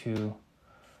it to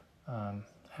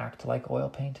act like oil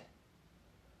paint.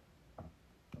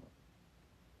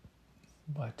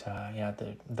 But yeah,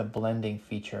 the blending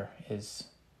feature is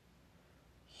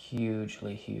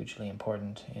hugely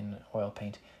important in oil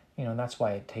paint. You know, and that's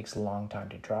why it takes a long time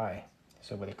to dry.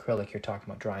 So with acrylic, you're talking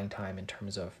about drying time in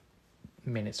terms of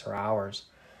minutes or hours.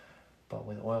 But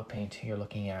with oil paint, you're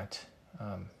looking at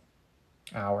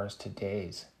hours to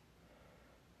days.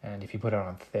 And if you put it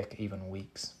on thick, even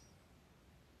weeks.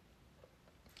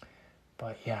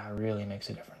 But yeah, it really makes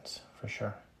a difference, for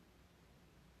sure.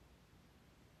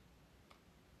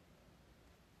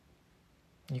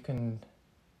 You can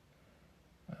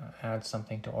add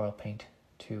something to oil paint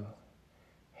to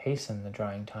hasten the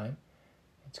drying time.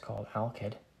 It's called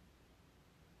alkyd.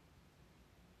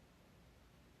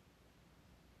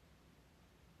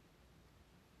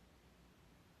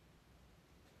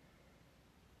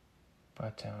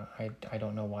 But I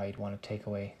don't know why you'd want to take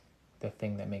away the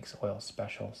thing that makes oil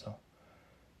special. So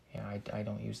yeah, I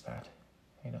don't use that.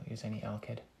 I don't use any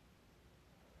alkyd.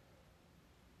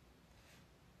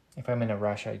 If I'm in a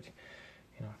rush, I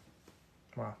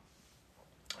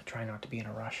try not to be in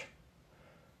a rush.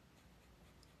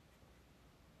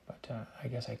 But I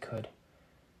guess I could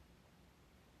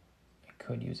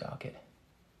use alkyd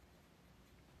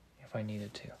if I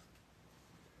needed to.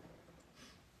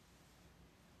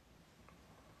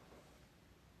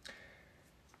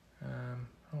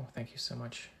 Oh, thank you so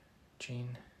much,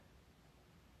 Jean.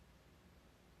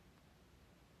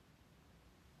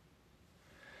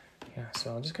 Yeah,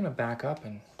 so I'm just gonna back up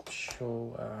and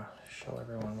show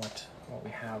everyone what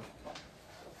we have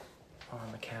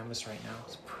on the canvas right now.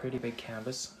 It's a pretty big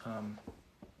canvas.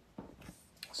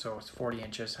 So it's 40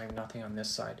 inches. I have nothing on this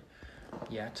side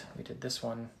yet. We did this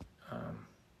one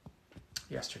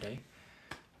yesterday,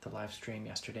 the live stream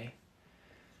yesterday,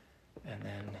 and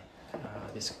then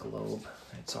this globe.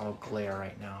 It's all glare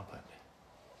right now, but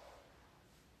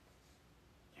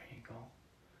there you go.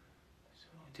 So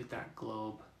we did that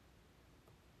globe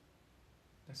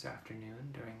this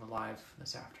afternoon, during the live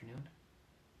this afternoon.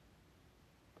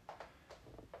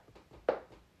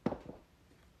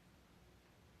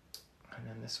 And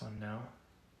then this one now.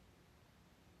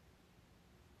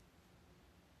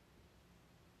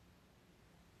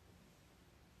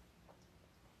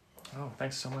 Oh,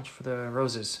 thanks so much for the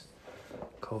roses,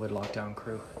 COVID lockdown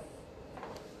crew.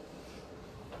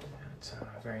 It's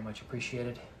very much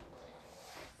appreciated.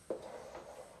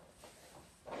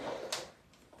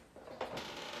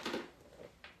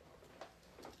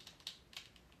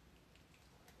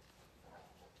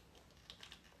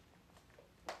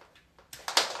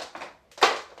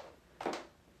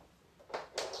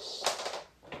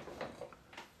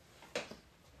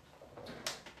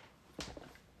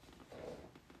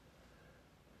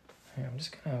 I'm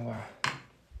just gonna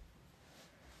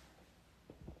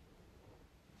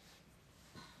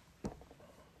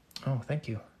oh, thank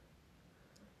you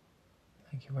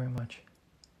very much.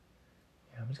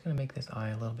 Yeah, I'm just gonna make this eye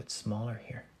a little bit smaller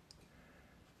here.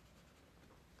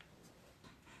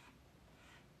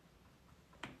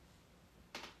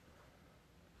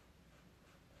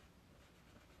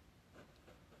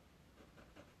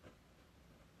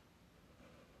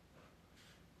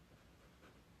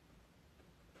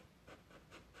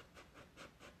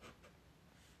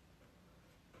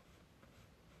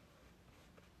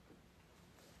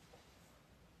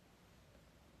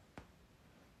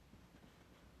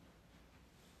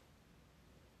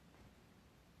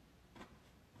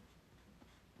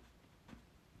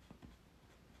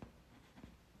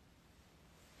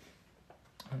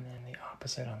 And then the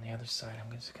opposite on the other side,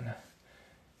 I'm just gonna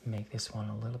make this one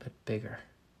a little bit bigger.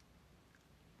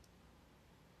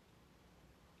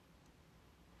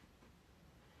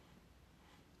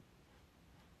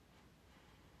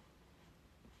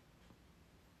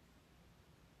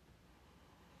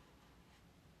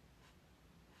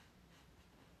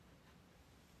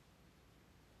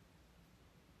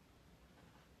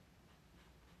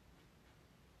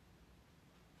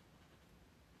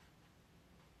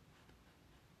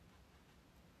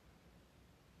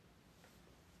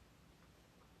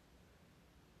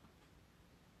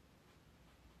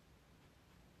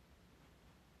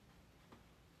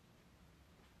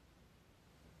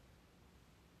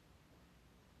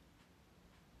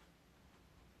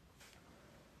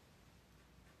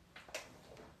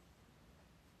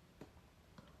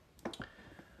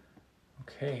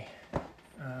 Okay,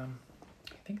 I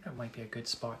think that might be a good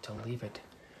spot to leave it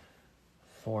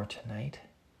for tonight.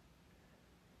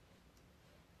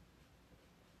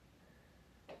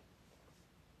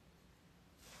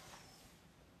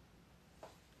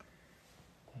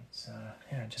 It's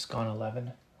just gone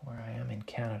 11 where I am in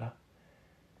Canada.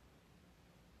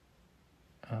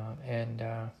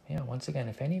 Once again,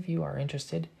 if any of you are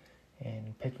interested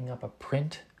in picking up a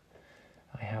print,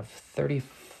 I have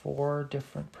 34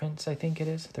 different prints, I think it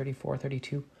is, 34,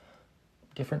 32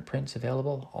 different prints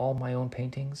available, all my own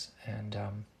paintings, and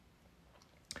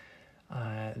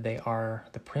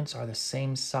the prints are the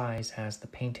same size as the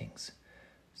paintings,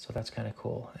 so that's kind of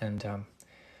cool. And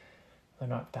they're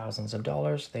not thousands of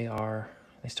dollars. They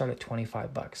start at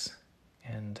 $25,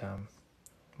 and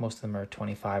most of them are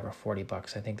 25 or 40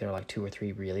 bucks. I think there are like 2 or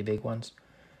 3 really big ones,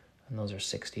 and those are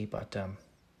 60. But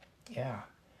yeah,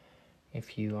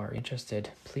 if you are interested,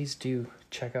 please do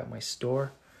check out my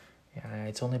store.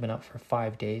 It's only been up for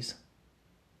 5 days,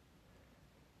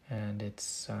 and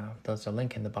there's a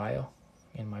link in the bio,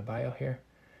 in my bio here,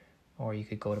 or you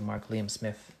could go to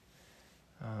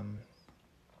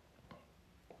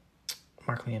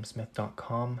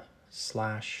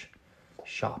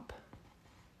markliamsmith.com/shop.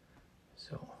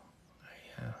 So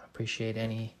I appreciate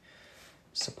any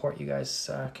support you guys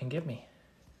can give me.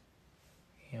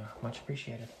 Yeah, much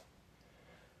appreciated.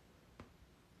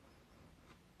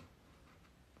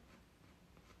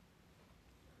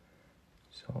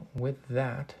 So with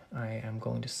that, I am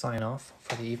going to sign off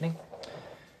for the evening.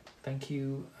 Thank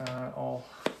you all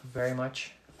very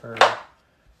much for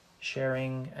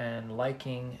sharing and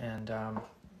liking, and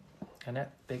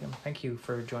Annette Bigham, thank you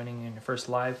for joining in your first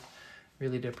live.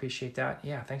 Really do appreciate that.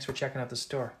 Yeah, thanks for checking out the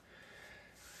store.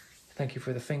 Thank you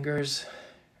for the fingers.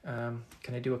 Can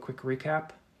I do a quick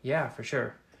recap? Yeah, for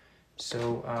sure.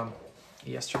 So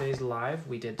yesterday's live,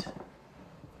 we did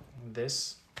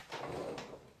this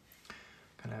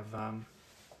kind of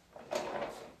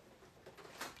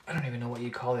I don't even know what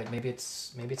you call it. Maybe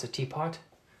it's a teapot.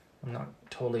 I'm not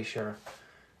totally sure,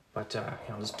 but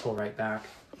just pull right back.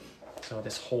 So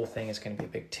this whole thing is going to be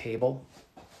a big table,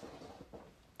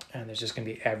 and there's just going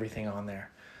to be everything on there.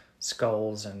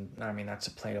 Skulls, and I mean, that's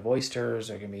a plate of oysters.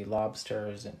 There are going to be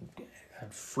lobsters and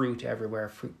fruit everywhere,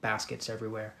 fruit baskets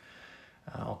everywhere,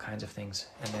 all kinds of things.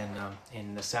 And then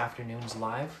in this afternoon's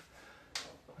live,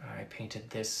 I painted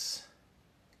this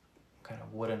kind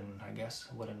of wooden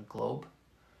globe.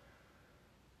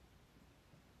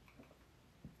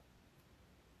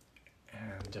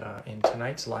 And in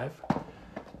tonight's live,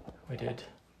 we did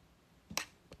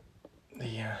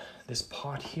this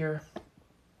pot here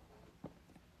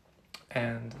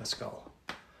and the skull.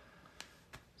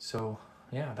 So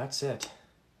yeah, that's it.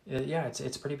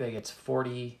 It's pretty big. It's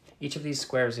 40. Each of these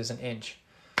squares is an inch,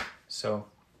 so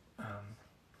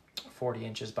 40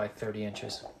 inches by 30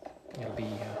 inches. It'll be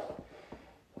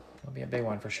a big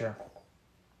one for sure.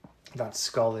 That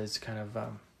skull is kind of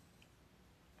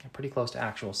pretty close to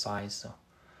actual size. So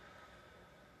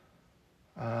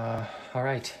all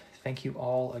right, thank you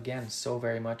all again so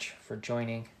very much for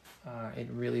joining. It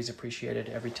really is appreciated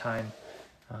every time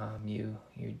you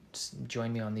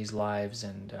join me on these lives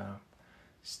and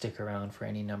stick around for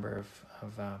any number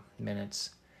of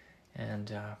minutes.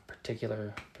 And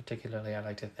particularly I'd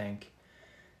like to thank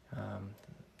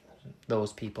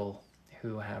those people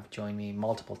who have joined me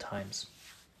multiple times.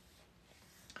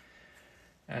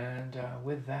 And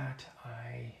with that,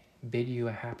 I bid you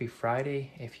a happy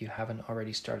Friday if you haven't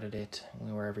already started it,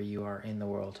 wherever you are in the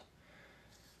world.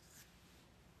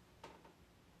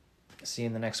 See you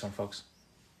in the next one, folks.